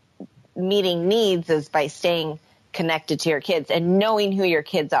of meeting needs is by staying connected to your kids and knowing who your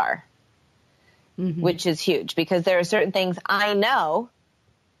kids are, which is huge, because there are certain things I know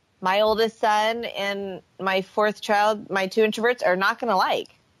my oldest son and my 4th child, my 2 introverts, are not going to like.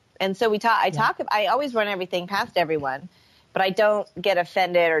 And so I always run everything past everyone, but I don't get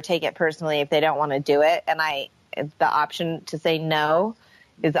offended or take it personally if they don't want to do it. And the option to say no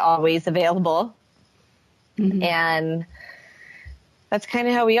is always available. And that's kind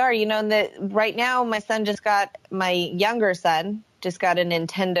of how we are, right now my younger son just got a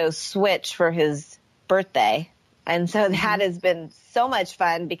Nintendo Switch for his birthday. And so that has been so much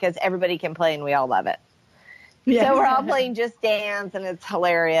fun because everybody can play and we all love it. Yeah. So we're all playing Just Dance and it's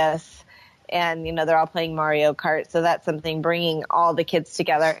hilarious. And, they're all playing Mario Kart. So that's something, bringing all the kids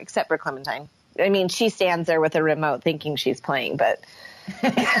together, except for Clementine. I mean, she stands there with a remote thinking she's playing, but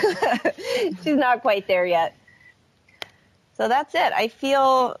she's not quite there yet. So that's it. I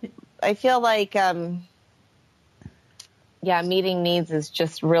feel like, meeting needs is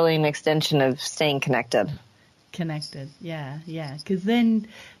just really an extension of staying connected. Yeah. Because then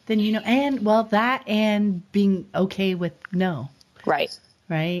that and being okay with no. Right.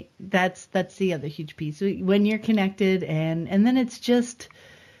 That's the other huge piece. When you're connected, and then it's just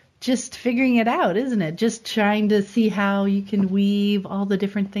figuring it out, isn't it? Just trying to see how you can weave all the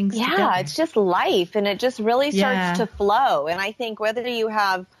different things together. Yeah, it's just life, and it just really starts to flow. And I think whether you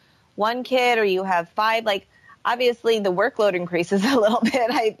have one kid or you have 5, like obviously the workload increases a little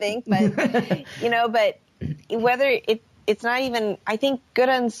bit, I think, but but whether it's not even, I think good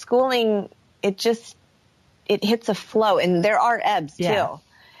unschooling, it hits a flow, and there are ebbs too.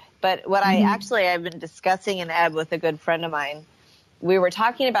 But what I've been discussing an ebb with a good friend of mine. We were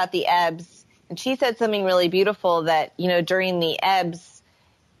talking about the ebbs, and she said something really beautiful that, during the ebbs,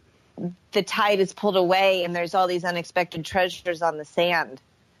 the tide is pulled away and there's all these unexpected treasures on the sand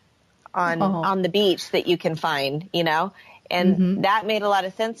on the beach that you can find, and that made a lot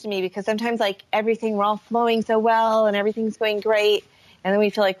of sense to me, because sometimes like we're all flowing so well and everything's going great. And then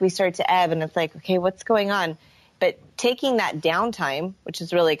we feel like we start to ebb and it's like, okay, what's going on? But taking that downtime, which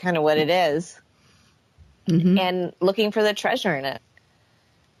is really kind of what it is, and looking for the treasure in it.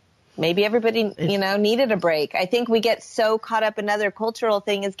 Maybe everybody, needed a break. I think we get so caught up. Another cultural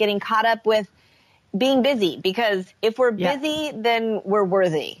thing is getting caught up with being busy, because if we're busy, then we're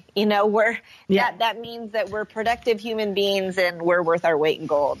worthy. That means that we're productive human beings and we're worth our weight in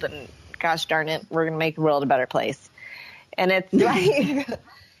gold. And gosh darn it, we're going to make the world a better place. And it's like,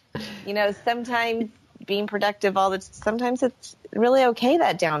 sometimes being productive sometimes it's really okay,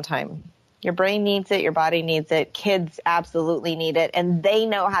 that downtime. Your brain needs it. Your body needs it. Kids absolutely need it. And they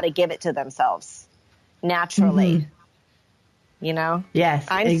know how to give it to themselves naturally. Yes,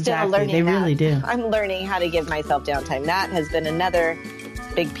 I'm exactly. still learning They that. really do. I'm learning how to give myself downtime. That has been another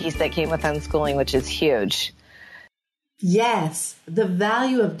big piece that came with unschooling, which is huge. Yes, the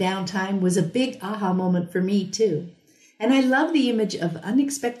value of downtime was a big aha moment for me too. And I love the image of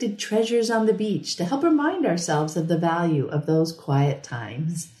unexpected treasures on the beach to help remind ourselves of the value of those quiet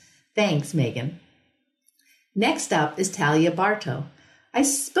times. Thanks, Megan. Next up is Talia Bartow. I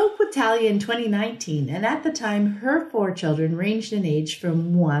spoke with Talia in 2019, and at the time, her 4 children ranged in age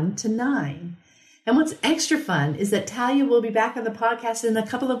from 1 to 9. And what's extra fun is that Talia will be back on the podcast in a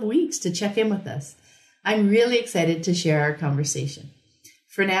couple of weeks to check in with us. I'm really excited to share our conversation.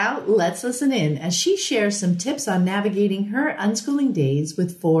 For now, let's listen in as she shares some tips on navigating her unschooling days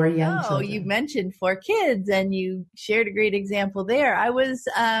with 4 young children. You mentioned 4 kids, and you shared a great example there. I was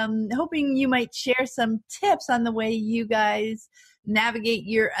hoping you might share some tips on the way you guys navigate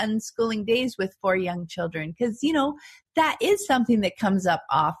your unschooling days with 4 young children, because that is something that comes up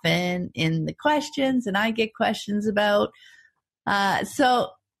often in the questions, and I get questions about.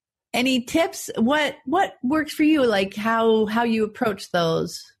 So any tips? What works for you? Like how you approach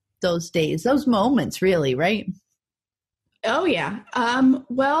those days, those moments, really, right? Oh yeah.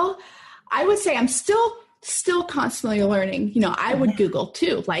 Well, I would say I'm still constantly learning. I would Google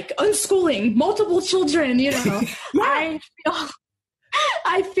too, like unschooling multiple children.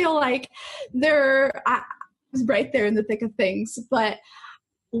 I feel like I was right there in the thick of things, but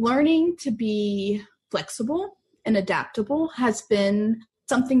learning to be flexible and adaptable has been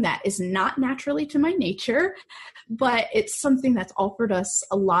something that is not naturally to my nature, but it's something that's offered us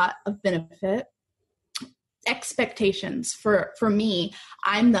a lot of benefit. Expectations for me,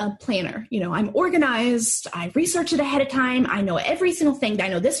 I'm the planner. I'm organized. I research it ahead of time. I know every single thing. I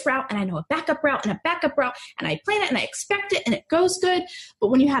know this route, and I know a backup route and a backup route, and I plan it and I expect it and it goes good. But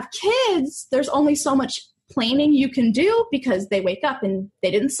when you have kids, there's only so much planning you can do, because they wake up and they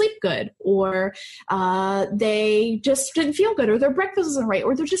didn't sleep good, or they just didn't feel good, or their breakfast isn't right,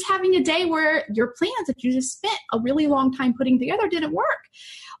 or they're just having a day where your plans that you just spent a really long time putting together didn't work.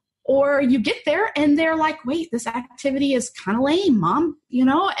 Or you get there and they're like, wait, this activity is kind of lame, Mom,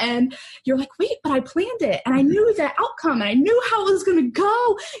 and you're like, wait, but I planned it and I knew the outcome and I knew how it was going to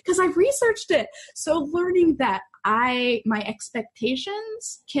go because I researched it. So learning that my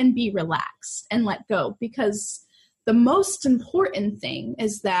expectations can be relaxed and let go, because the most important thing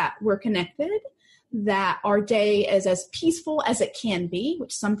is that we're connected, that our day is as peaceful as it can be,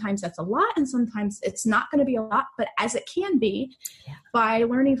 which sometimes that's a lot and sometimes it's not going to be a lot, but as it can be, by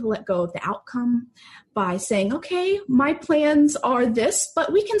learning to let go of the outcome, by saying, okay, my plans are this,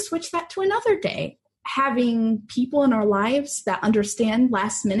 but we can switch that to another day. Having people in our lives that understand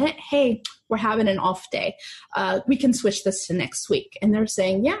last minute, hey, we're having an off day. We can switch this to next week. And they're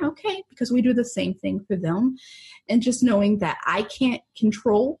saying, yeah, okay, because we do the same thing for them. And just knowing that I can't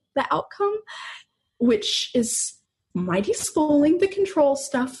control the outcome, which is mighty schooling, the control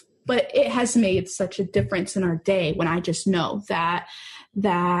stuff, but it has made such a difference in our day when I just know that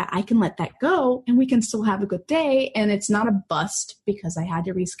I can let that go and we can still have a good day, and it's not a bust because I had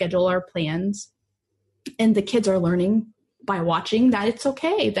to reschedule our plans. And the kids are learning by watching that it's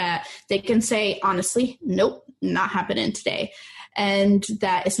okay, that they can say, honestly, nope, not happening today. And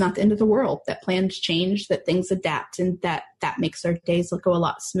that it's not the end of the world, that plans change, that things adapt, and that makes our days go a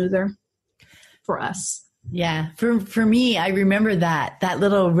lot smoother for us. Yeah. For me, I remember that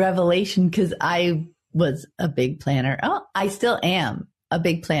little revelation because I was a big planner. Oh, I still am a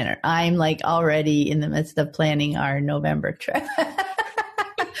big planner. I'm like already in the midst of planning our November trip.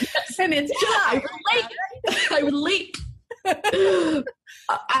 And it's July. I relate.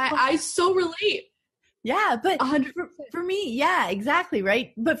 I so relate. Yeah, but 100%. for me, yeah, exactly,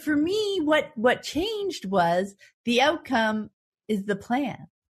 right? But for me, what changed was the outcome is the plan.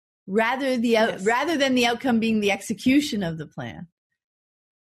 Rather than the outcome being the execution of the plan.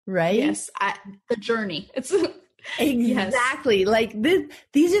 Right? Yes, the journey. It's exactly. Yes. Like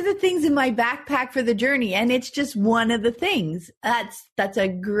these are the things in my backpack for the journey, and it's just one of the things. That's a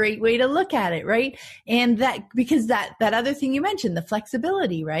great way to look at it, right? And that because that other thing you mentioned, the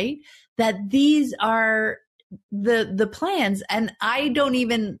flexibility, right? That these are the plans, and I don't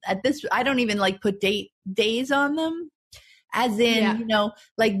even like put days on them. As in,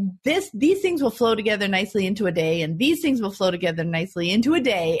 like these things will flow together nicely into a day, and these things will flow together nicely into a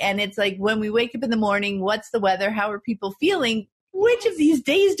day. And it's like when we wake up in the morning, what's the weather? How are people feeling? Which of these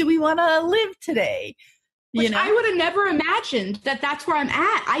days do we want to live today? I would have never imagined that that's where I'm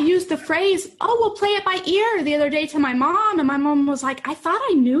at. I used the phrase, "Oh, we'll play it by ear" the other day to my mom, and my mom was like, "I thought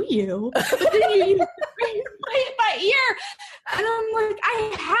I knew you, but then you used the phrase, play it by ear," and I'm like,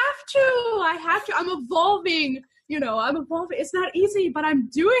 "I have to. I'm evolving." I'm evolving. It's not easy, but I'm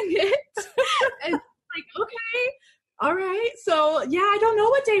doing it. And like, okay, all right. So yeah, I don't know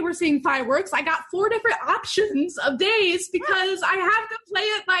what day we're seeing fireworks. I got 4 different options of days because I have to play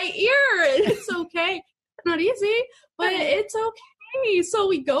it by ear. And it's okay. It's not easy, but it's okay. So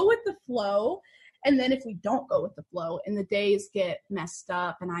we go with the flow. And then if we don't go with the flow and the days get messed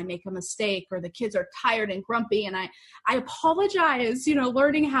up and I make a mistake or the kids are tired and grumpy and I apologize,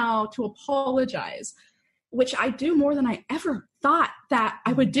 learning how to apologize, which I do more than I ever thought that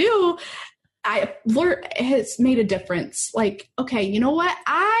I would do, I learned has made a difference. Like, okay, you know what?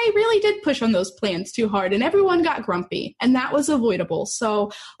 I really did push on those plans too hard and everyone got grumpy and that was avoidable.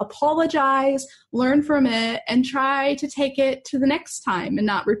 So apologize, learn from it, and try to take it to the next time and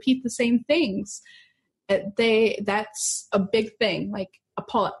not repeat the same things. That's a big thing. Like,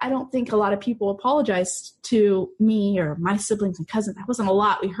 I don't think a lot of people apologized to me or my siblings and cousins. That wasn't a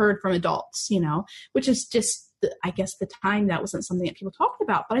lot we heard from adults, which is just, I guess, the time that wasn't something that people talked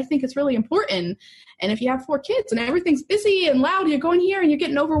about. But I think it's really important. And if you have 4 kids and everything's busy and loud, you're going here and you're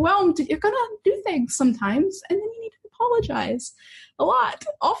getting overwhelmed, you're going to do things sometimes. And then you need to apologize a lot,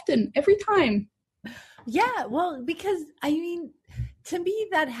 often, every time. Yeah, well, because to me,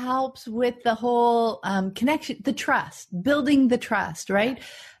 that helps with the whole connection, the trust, building the trust, right?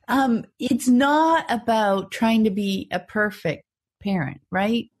 It's not about trying to be a perfect parent,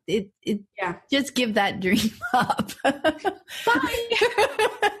 right? It just give that dream up. Bye.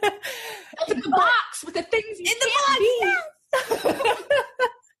 In the box with the things you can't be.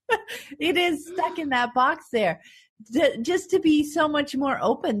 It is stuck in that box there. Just to be so much more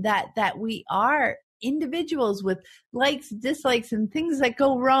open that we are individuals with likes, dislikes, and things that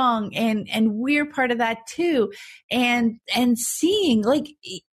go wrong, and we're part of that too, and seeing like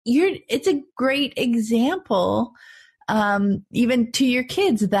it's a great example, even to your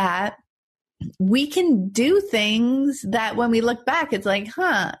kids, that we can do things that when we look back, it's like,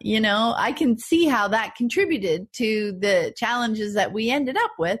 I can see how that contributed to the challenges that we ended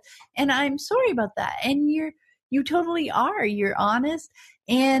up with, and I'm sorry about that. And you totally are. You're honest.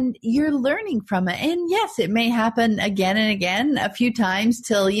 And you're learning from it. And yes, it may happen again and again, a few times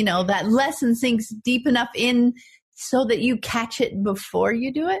till, that lesson sinks deep enough in so that you catch it before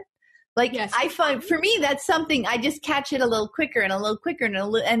you do it. Like, yes. I find for me, that's something I just catch it a little quicker and a little quicker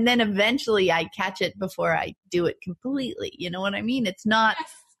and then eventually I catch it before I do it completely. You know what I mean? It's not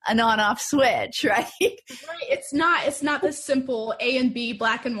an on-off switch, right? Right. It's not this simple A and B,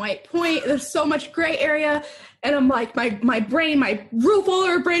 black and white point. There's so much gray area. And I'm like, my rule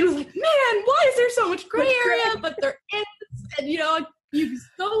follower brain was like, man, why is there so much gray area? But there is, and you just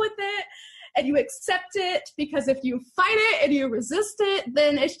go with it and you accept it, because if you fight it and you resist it,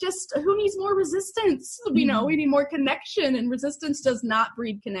 then it's just, who needs more resistance? We need more connection, and resistance does not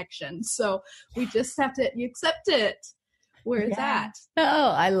breed connection. So we just have to, you accept it where it's at. Oh,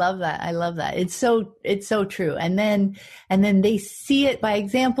 I love that. It's so true. And then they see it by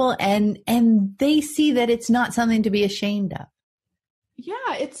example, and they see that it's not something to be ashamed of.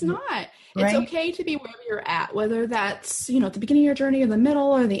 Yeah, it's not. It's okay to be wherever you're at, whether that's, at the beginning of your journey or the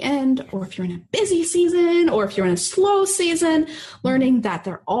middle or the end, or if you're in a busy season or if you're in a slow season, learning that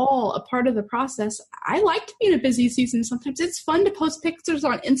they're all a part of the process. I like to be in a busy season. Sometimes it's fun to post pictures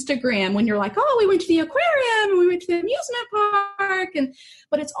on Instagram when you're like, oh, we went to the aquarium and we went to the amusement park.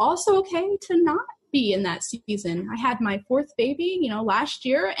 But it's also okay to not be in that season. I had my fourth baby, last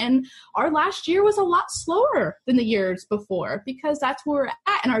year, and our last year was a lot slower than the years before because that's where we're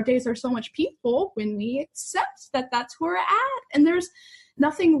at. And our days are so much peaceful when we accept that that's where we're at. And there's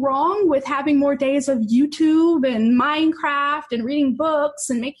nothing wrong with having more days of YouTube and Minecraft and reading books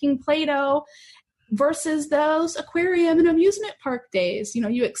and making Play-Doh versus those aquarium and amusement park days.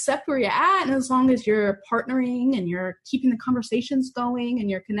 You accept where you're at, and as long as you're partnering and you're keeping the conversations going and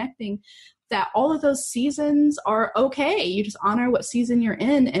you're connecting, that all of those seasons are okay. You just honor what season you're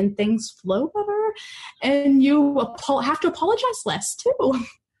in, and things flow better, and you have to apologize less too.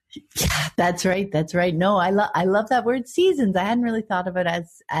 Yeah, that's right. That's right. No, I love that word seasons. I hadn't really thought of it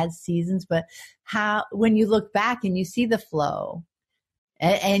as seasons, but when you look back and you see the flow,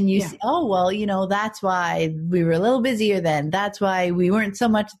 and you see, oh, well, that's why we were a little busier then. That's why we weren't so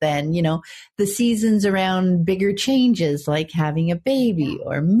much then. The seasons around bigger changes like having a baby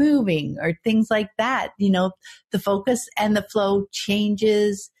or moving or things like that. The focus and the flow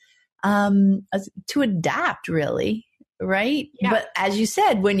changes to adapt, really. Right. Yeah. But as you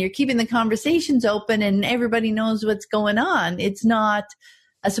said, when you're keeping the conversations open and everybody knows what's going on, it's not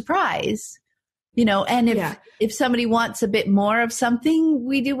a surprise. And if somebody wants a bit more of something,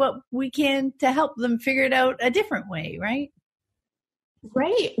 we do what we can to help them figure it out a different way, right?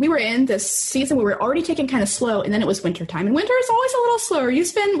 Right. We were in this season where we were already taking kind of slow, and then it was wintertime. And winter is always a little slower.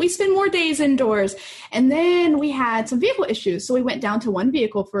 We spend more days indoors. And then we had some vehicle issues. So we went down to one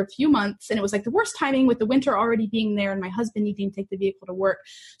vehicle for a few months, and it was like the worst timing with the winter already being there and my husband needing to take the vehicle to work.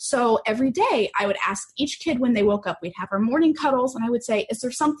 So every day I would ask each kid when they woke up, we'd have our morning cuddles, and I would say, is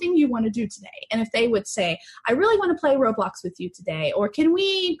there something you want to do today? And if they would say, I really want to play Roblox with you today, or can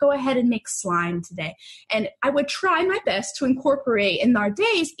we go ahead and make slime today? And I would try my best to incorporate in our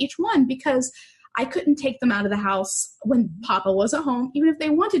days each one, because I couldn't take them out of the house when Papa wasn't home, even if they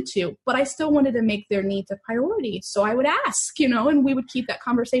wanted to, but I still wanted to make their needs a priority. So I would ask, and we would keep that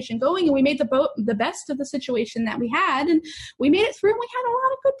conversation going, and we made the best of the situation that we had, and we made it through, and we had a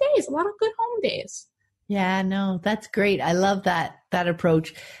lot of good days, a lot of good home days. Yeah, no, that's great. I love that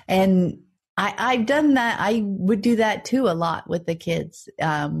approach. And I've done that. I would do that too a lot with the kids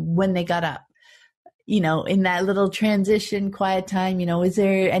when they got up. In that little transition quiet time, is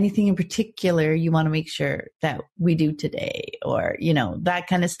there anything in particular you want to make sure that we do today, or, that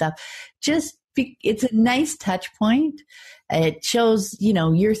kind of stuff. It's a nice touch point. It shows,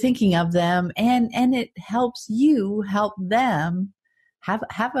 you're thinking of them, and it helps you help them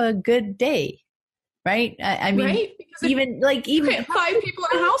have a good day. Right. I mean, right? even 5 people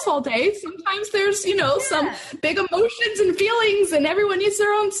in a house all day. Sometimes there's, some big emotions and feelings, and everyone needs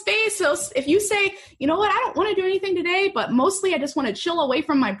their own space. So if you say, you know what, I don't want to do anything today, but mostly I just want to chill away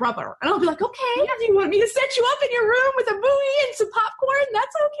from my brother. And I'll be like, okay, if you want me to set you up in your room with a movie and some popcorn,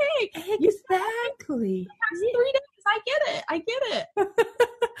 that's okay. Exactly. 3 days. I get it.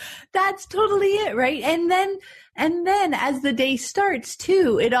 That's totally it, right? And then as the day starts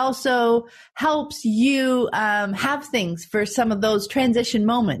too, it also helps you have things for some of those transition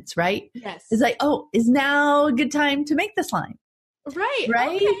moments, right? Yes. It's like, oh, is now a good time to make the slime? Right.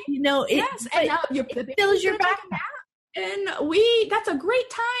 Right. Okay. Yes. And now it fills your backpack. And that's a great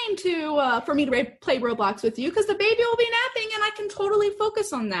time for me to play Roblox with you, because the baby will be napping and I can totally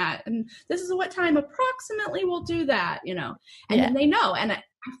focus on that. And this is what time approximately we'll do that, and then they know, and I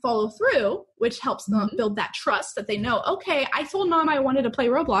follow through, which helps them build that trust that they know, okay, I told Mom I wanted to play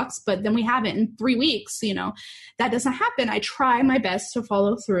Roblox, but then we haven't in 3 weeks, that doesn't happen. I try my best to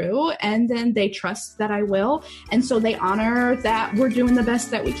follow through, and then they trust that I will. And so they honor that we're doing the best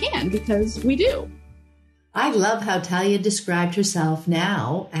that we can, because we do. I love how Talia described herself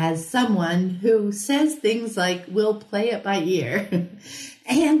now as someone who says things like, we'll play it by ear,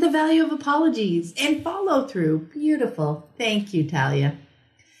 and the value of apologies and follow through. Beautiful. Thank you, Talia.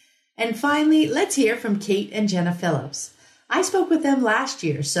 And finally, let's hear from Kate and Jenna Phillips. I spoke with them last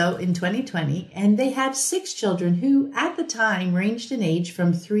year, so in 2020, and they had 6 children who at the time ranged in age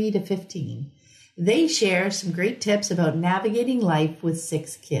from 3 to 15. They share some great tips about navigating life with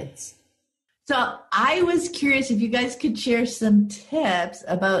 6 kids. So I was curious if you guys could share some tips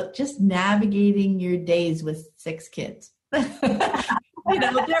about just navigating your days with 6 kids.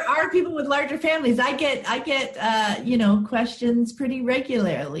 There are people with larger families. I get questions pretty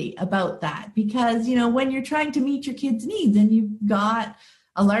regularly about that, because, when you're trying to meet your kids' needs and you've got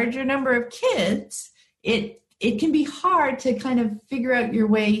a larger number of kids, it can be hard to kind of figure out your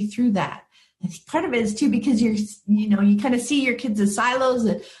way through that. I think part of it is too because you kind of see your kids as silos.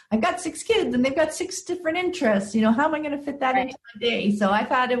 And I've got 6 kids and they've got 6 different interests. How am I going to fit that into my day? So I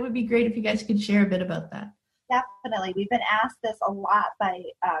thought it would be great if you guys could share a bit about that. Definitely. We've been asked this a lot by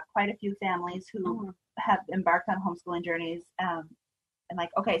quite a few families who have embarked on homeschooling journeys. And like,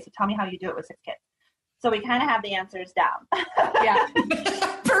 okay, so tell me how you do it with 6 kids. So we kind of have the answers down. Yeah.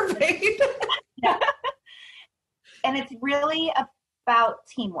 Perfect. Yeah. And it's really about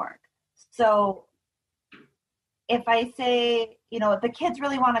teamwork. So if I say, if the kids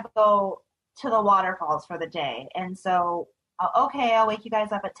really want to go to the waterfalls for the day, and so, okay, I'll wake you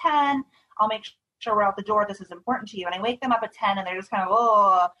guys up at 10. I'll make sure we're out the door. This is important to you. And I wake them up at 10 and they're just kind of,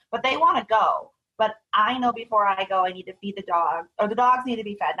 oh, but they want to go. But I know before I go, I need to feed the dog, or the dogs need to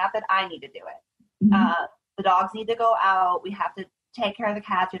be fed. Not that I need to do it. Mm-hmm. The dogs need to go out. We have to take care of the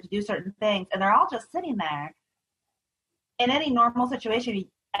cats. We have to do certain things. And they're all just sitting there. In any normal situation,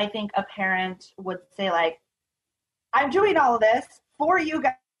 I think a parent would say, like, I'm doing all of this for you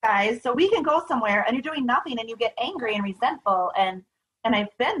guys so we can go somewhere, and you're doing nothing, and you get angry and resentful. And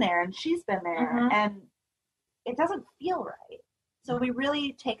I've been there, and she's been there, and it doesn't feel right. So we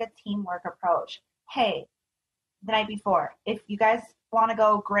really take a teamwork approach. Hey, the night before, if you guys want to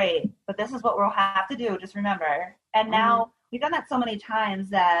go, great, but this is what we'll have to do. Just remember. And now we've done that so many times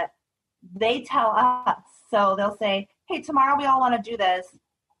that they tell us. So they'll say, hey, tomorrow we all want to do this.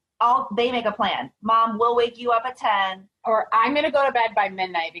 They make a plan. Mom, we'll wake you up at 10. Or I'm going to go to bed by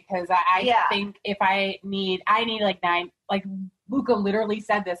midnight because I think if I need like 9, like Luca literally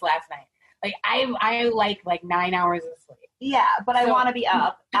said this last night. Like I like 9 hours of sleep. Yeah, but I want to be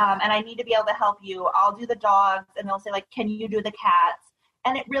up, and I need to be able to help you. I'll do the dogs, and they'll say, like, can you do the cats?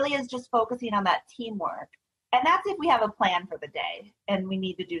 And it really is just focusing on that teamwork. And that's if we have a plan for the day and we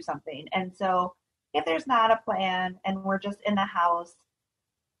need to do something. And so if there's not a plan and we're just in the house,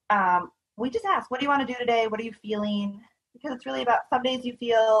 we just ask, what do you want to do today? What are you feeling? Because it's really about, some days you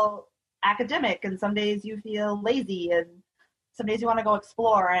feel academic and some days you feel lazy and some days you want to go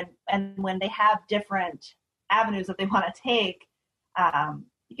explore. And when they have different avenues that they want to take,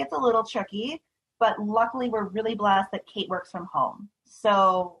 it gets a little tricky. But luckily, we're really blessed that Kate works from home.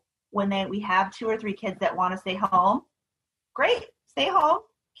 So when we have 2 or 3 kids that want to stay home, great, stay home.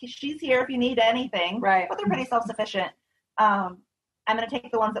 She's here if you need anything. Right. But they're pretty self-sufficient. I'm going to take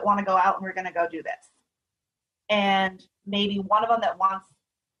the ones that want to go out, and we're going to go do this. And maybe one of them that wants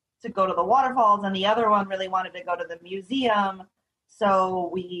to go to the waterfalls and the other one really wanted to go to the museum. So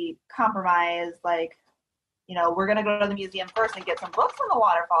we compromise, like, we're going to go to the museum first and get some books on the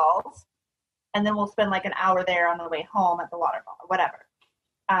waterfalls. And then we'll spend like an hour there on the way home at the waterfall, or whatever.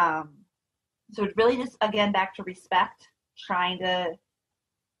 So it's really just, again, back to respect, trying to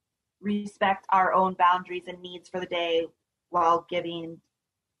respect our own boundaries and needs for the day while giving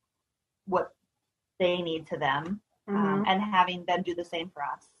what they need to them, and having them do the same for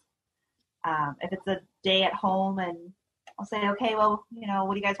us. If it's a day at home and I'll say, okay, well,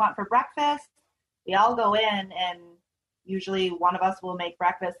 what do you guys want for breakfast? We all go in, and usually one of us will make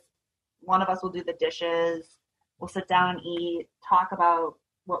breakfast. One of us will do the dishes. We'll sit down and eat, talk about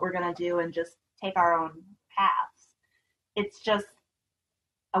what we're going to do, and just take our own paths. It's just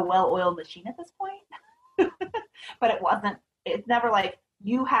a well-oiled machine at this point. But it's never like,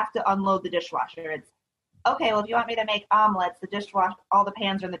 you have to unload the dishwasher. It's, okay, well, if you want me to make omelets, all the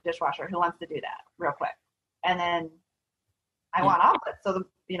pans are in the dishwasher. Who wants to do that real quick? And then I want omelets. So,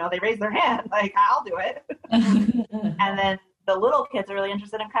 they raise their hand, like, I'll do it. And then the little kids are really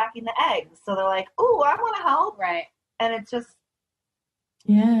interested in cracking the eggs. So they're like, ooh, I want to help. Right. And it's just,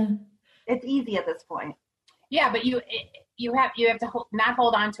 it's easy at this point. Yeah, but you have to not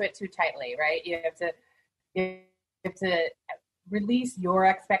hold on to it too tightly, right? You have to release your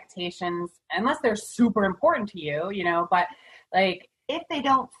expectations, unless they're super important to you, but like, if they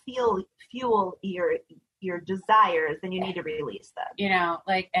don't fuel your desires, then you need to release them.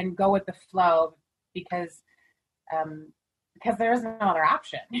 And go with the flow, because there is no other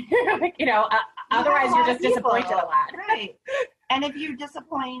option. Otherwise you're just disappointed a lot. Right. And if you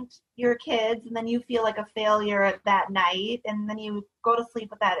disappoint your kids and then you feel like a failure that night and then you go to sleep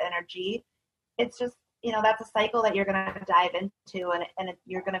with that energy, it's just, that's a cycle that you're going to dive into, and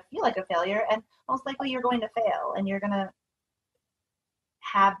you're going to feel like a failure, and most likely you're going to fail, and you're going to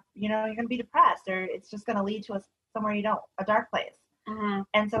have, you're going to be depressed, or it's just going to lead to a dark place.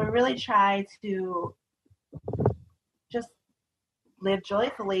 And so we really try to just live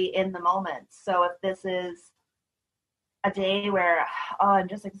joyfully in the moment. So if this is a day where, I'm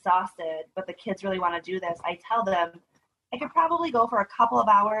just exhausted, but the kids really want to do this, I tell them I could probably go for a couple of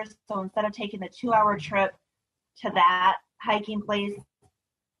hours. So instead of taking the 2-hour trip to that hiking place,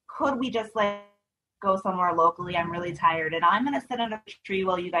 could we just go somewhere locally? I'm really tired, and I'm going to sit under a tree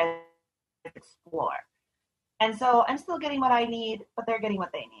while you guys explore. And so I'm still getting what I need, but they're getting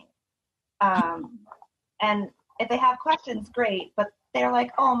what they need. And if they have questions, great. But they're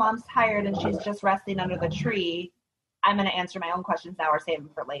like, oh, mom's tired and she's just resting under the tree. I'm going to answer my own questions now or save them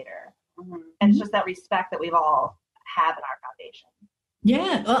for later. And it's just that respect that we've all have in our foundation.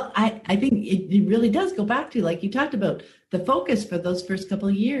 Yeah, well, I think it really does go back to, like you talked about, the focus for those first couple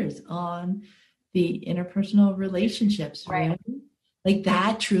of years on the interpersonal relationships, right? Like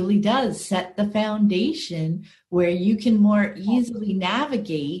that truly does set the foundation where you can more easily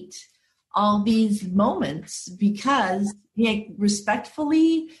navigate all these moments because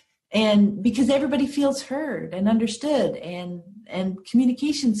respectfully, and because everybody feels heard and understood, and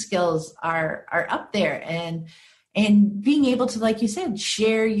communication skills are up there, and being able to, like you said,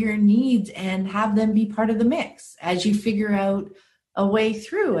 share your needs and have them be part of the mix as you figure out a way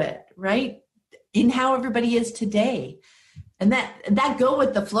through it, right? In how everybody is today. And that go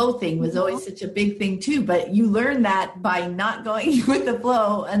with the flow thing was always such a big thing too, but you learn that by not going with the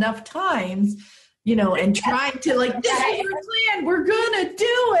flow enough times, and trying to, like, this is our plan, we're gonna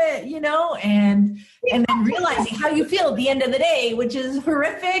do it, and then realizing how you feel at the end of the day, which is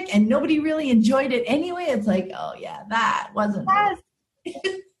horrific, and nobody really enjoyed it anyway. It's like, oh yeah, that wasn't right.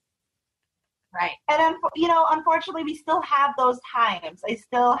 And unfortunately, we still have those times. I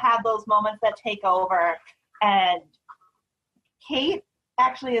still have those moments that take over, and Kate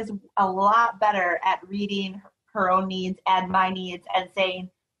actually is a lot better at reading her own needs and my needs and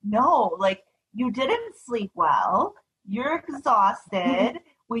saying, no, like, you didn't sleep well. You're exhausted.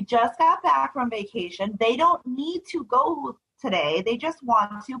 We just got back from vacation. They don't need to go today. They just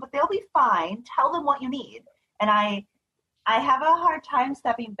want to, but they'll be fine. Tell them what you need. And I have a hard time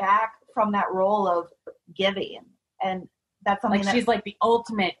stepping back from that role of giving. And that's something she's like the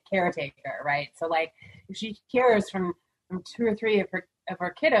ultimate caretaker, right? So like if she hears from 2 or 3 of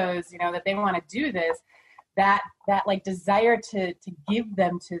her kiddos, that they want to do this, that like desire to give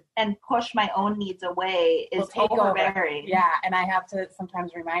them to and push my own needs away is overbearing. Yeah, and I have to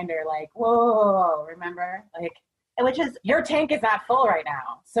sometimes remind her, like, whoa, remember, like, which is your tank is not full right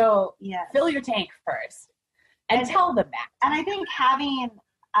now, so fill your tank first, and tell them that. And I think having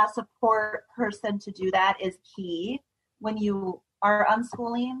a support person to do that is key when you are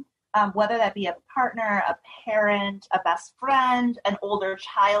unschooling. Whether that be a partner, a parent, a best friend, an older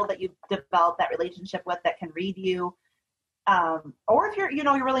child that you've developed that relationship with that can read you, or if you're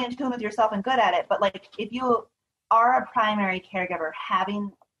really in tune with yourself and good at it. But like if you are a primary caregiver,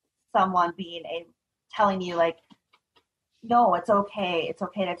 having someone telling you like, no, it's okay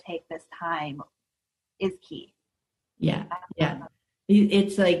to take this time is key. Yeah.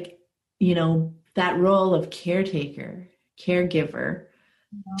 It's like, that role of caretaker, caregiver,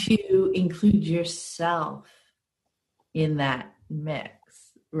 to include yourself in that mix,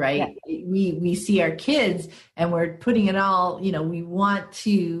 right? Yeah. We see our kids and we're putting it all, we want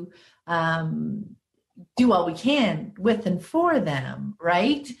to do all we can with and for them,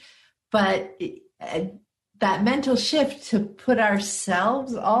 right? But that mental shift to put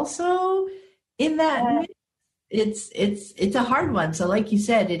ourselves also in that mix, it's a hard one. So like you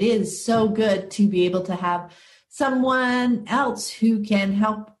said, it is so good to be able to have someone else who can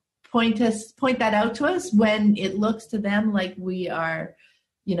help point that out to us when it looks to them like we are,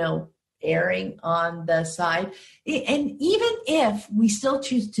 erring on the side. And even if we still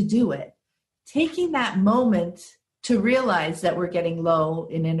choose to do it, taking that moment to realize that we're getting low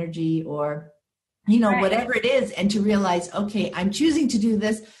in energy or, whatever it is, and to realize, okay, I'm choosing to do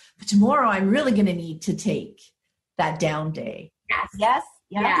this, but tomorrow I'm really going to need to take that down day. Yes.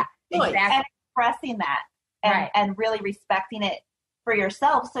 Yeah. Exactly. And expressing that. And really respecting it for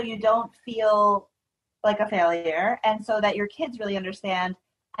yourself so you don't feel like a failure, and so that your kids really understand,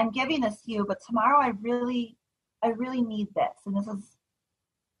 I'm giving this to you, but tomorrow I really need this, and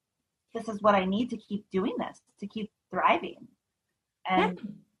this is what I need to keep doing this, to keep thriving. And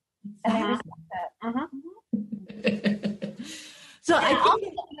I respect that. So I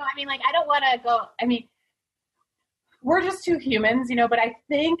think, I don't want to go, we're just 2 humans, but I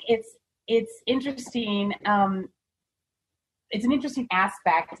think it's interesting. It's an interesting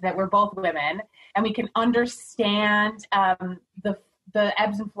aspect that we're both women and we can understand the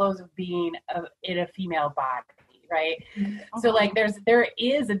ebbs and flows of being in a female body, right? Mm-hmm. So like there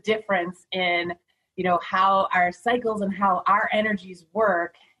is a difference in, how our cycles and how our energies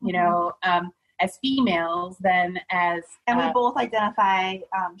work, as females than as... And we both identify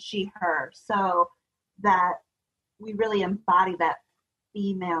she, her, so that we really embody that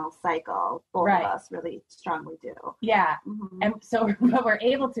female cycle. Both of us really strongly do. Yeah. Mm-hmm. And so we're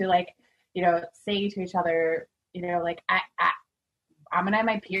able to say to each other, I'm going to have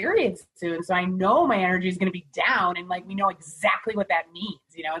my period soon. So I know my energy is going to be down, and we know exactly what that means.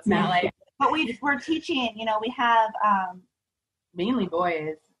 It's not like, But we're teaching, we have Mainly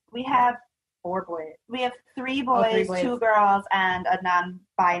boys. We have 4 boys. We have 3 boys, 2 girls, and a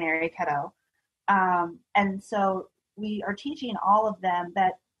non-binary kiddo. And so we are teaching all of them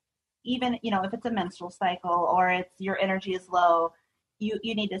that even, if it's a menstrual cycle or it's your energy is low, you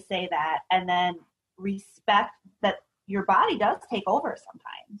need to say that, and then respect that your body does take over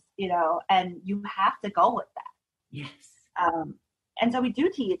sometimes, and you have to go with that. Yes. And so we do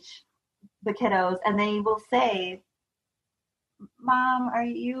teach the kiddos, and they will say, Mom, are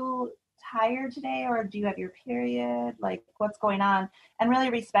you tired today, or do you have your period? Like, what's going on? And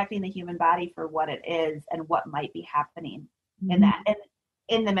really respecting the human body for what it is and what might be happening in that, and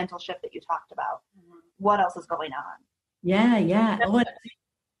in the mental shift that you talked about. What else is going on? Yeah.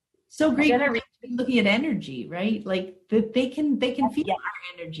 So great looking at energy, right? Like they can feel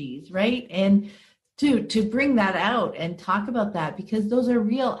our energies, right? And to bring that out and talk about that, because those are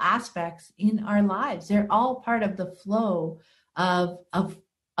real aspects in our lives. They're all part of the flow of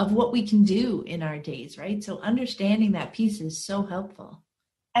what we can do in our days, right? So understanding that piece is so helpful.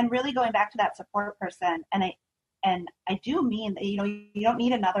 And really going back to that support person, and I do mean that, you don't need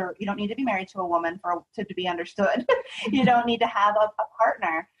to be married to a woman to be understood. You don't need to have a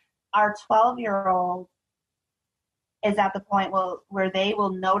partner. Our 12-year-old is at the point where they will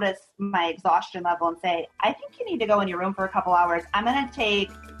notice my exhaustion level and say, I think you need to go in your room for a couple hours. I'm going to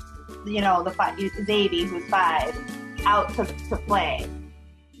take, Xavi, who's 5, out to play.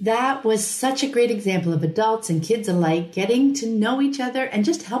 That was such a great example of adults and kids alike getting to know each other and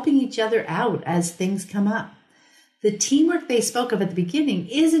just helping each other out as things come up. The teamwork they spoke of at the beginning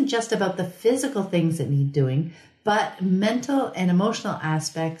isn't just about the physical things that need doing, but mental and emotional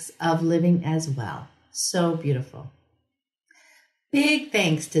aspects of living as well. So beautiful. Big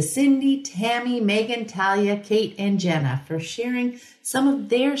thanks to Cindy, Tammy, Megan, Talia, Kate, and Jenna for sharing some of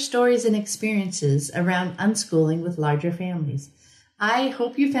their stories and experiences around unschooling with larger families. I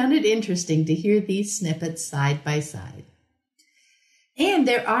hope you found it interesting to hear these snippets side by side. And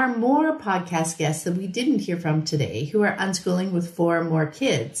there are more podcast guests that we didn't hear from today who are unschooling with 4 or more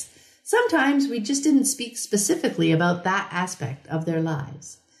kids. Sometimes we just didn't speak specifically about that aspect of their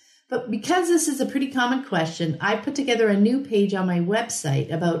lives. But because this is a pretty common question, I put together a new page on my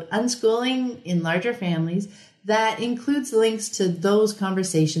website about unschooling in larger families that includes links to those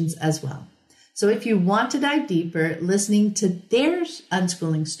conversations as well. So if you want to dive deeper, listening to their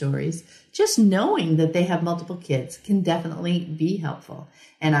unschooling stories, just knowing that they have multiple kids can definitely be helpful.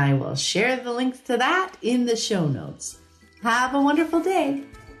 And I will share the links to that in the show notes. Have a wonderful day.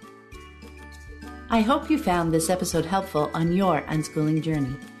 I hope you found this episode helpful on your unschooling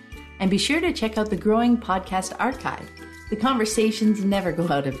journey. And be sure to check out the growing podcast archive. The conversations never go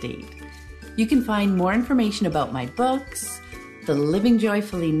out of date. You can find more information about my books, the Living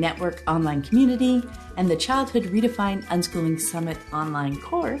Joyfully Network online community, and the Childhood Redefined Unschooling Summit online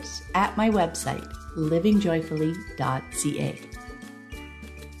course at my website, livingjoyfully.ca.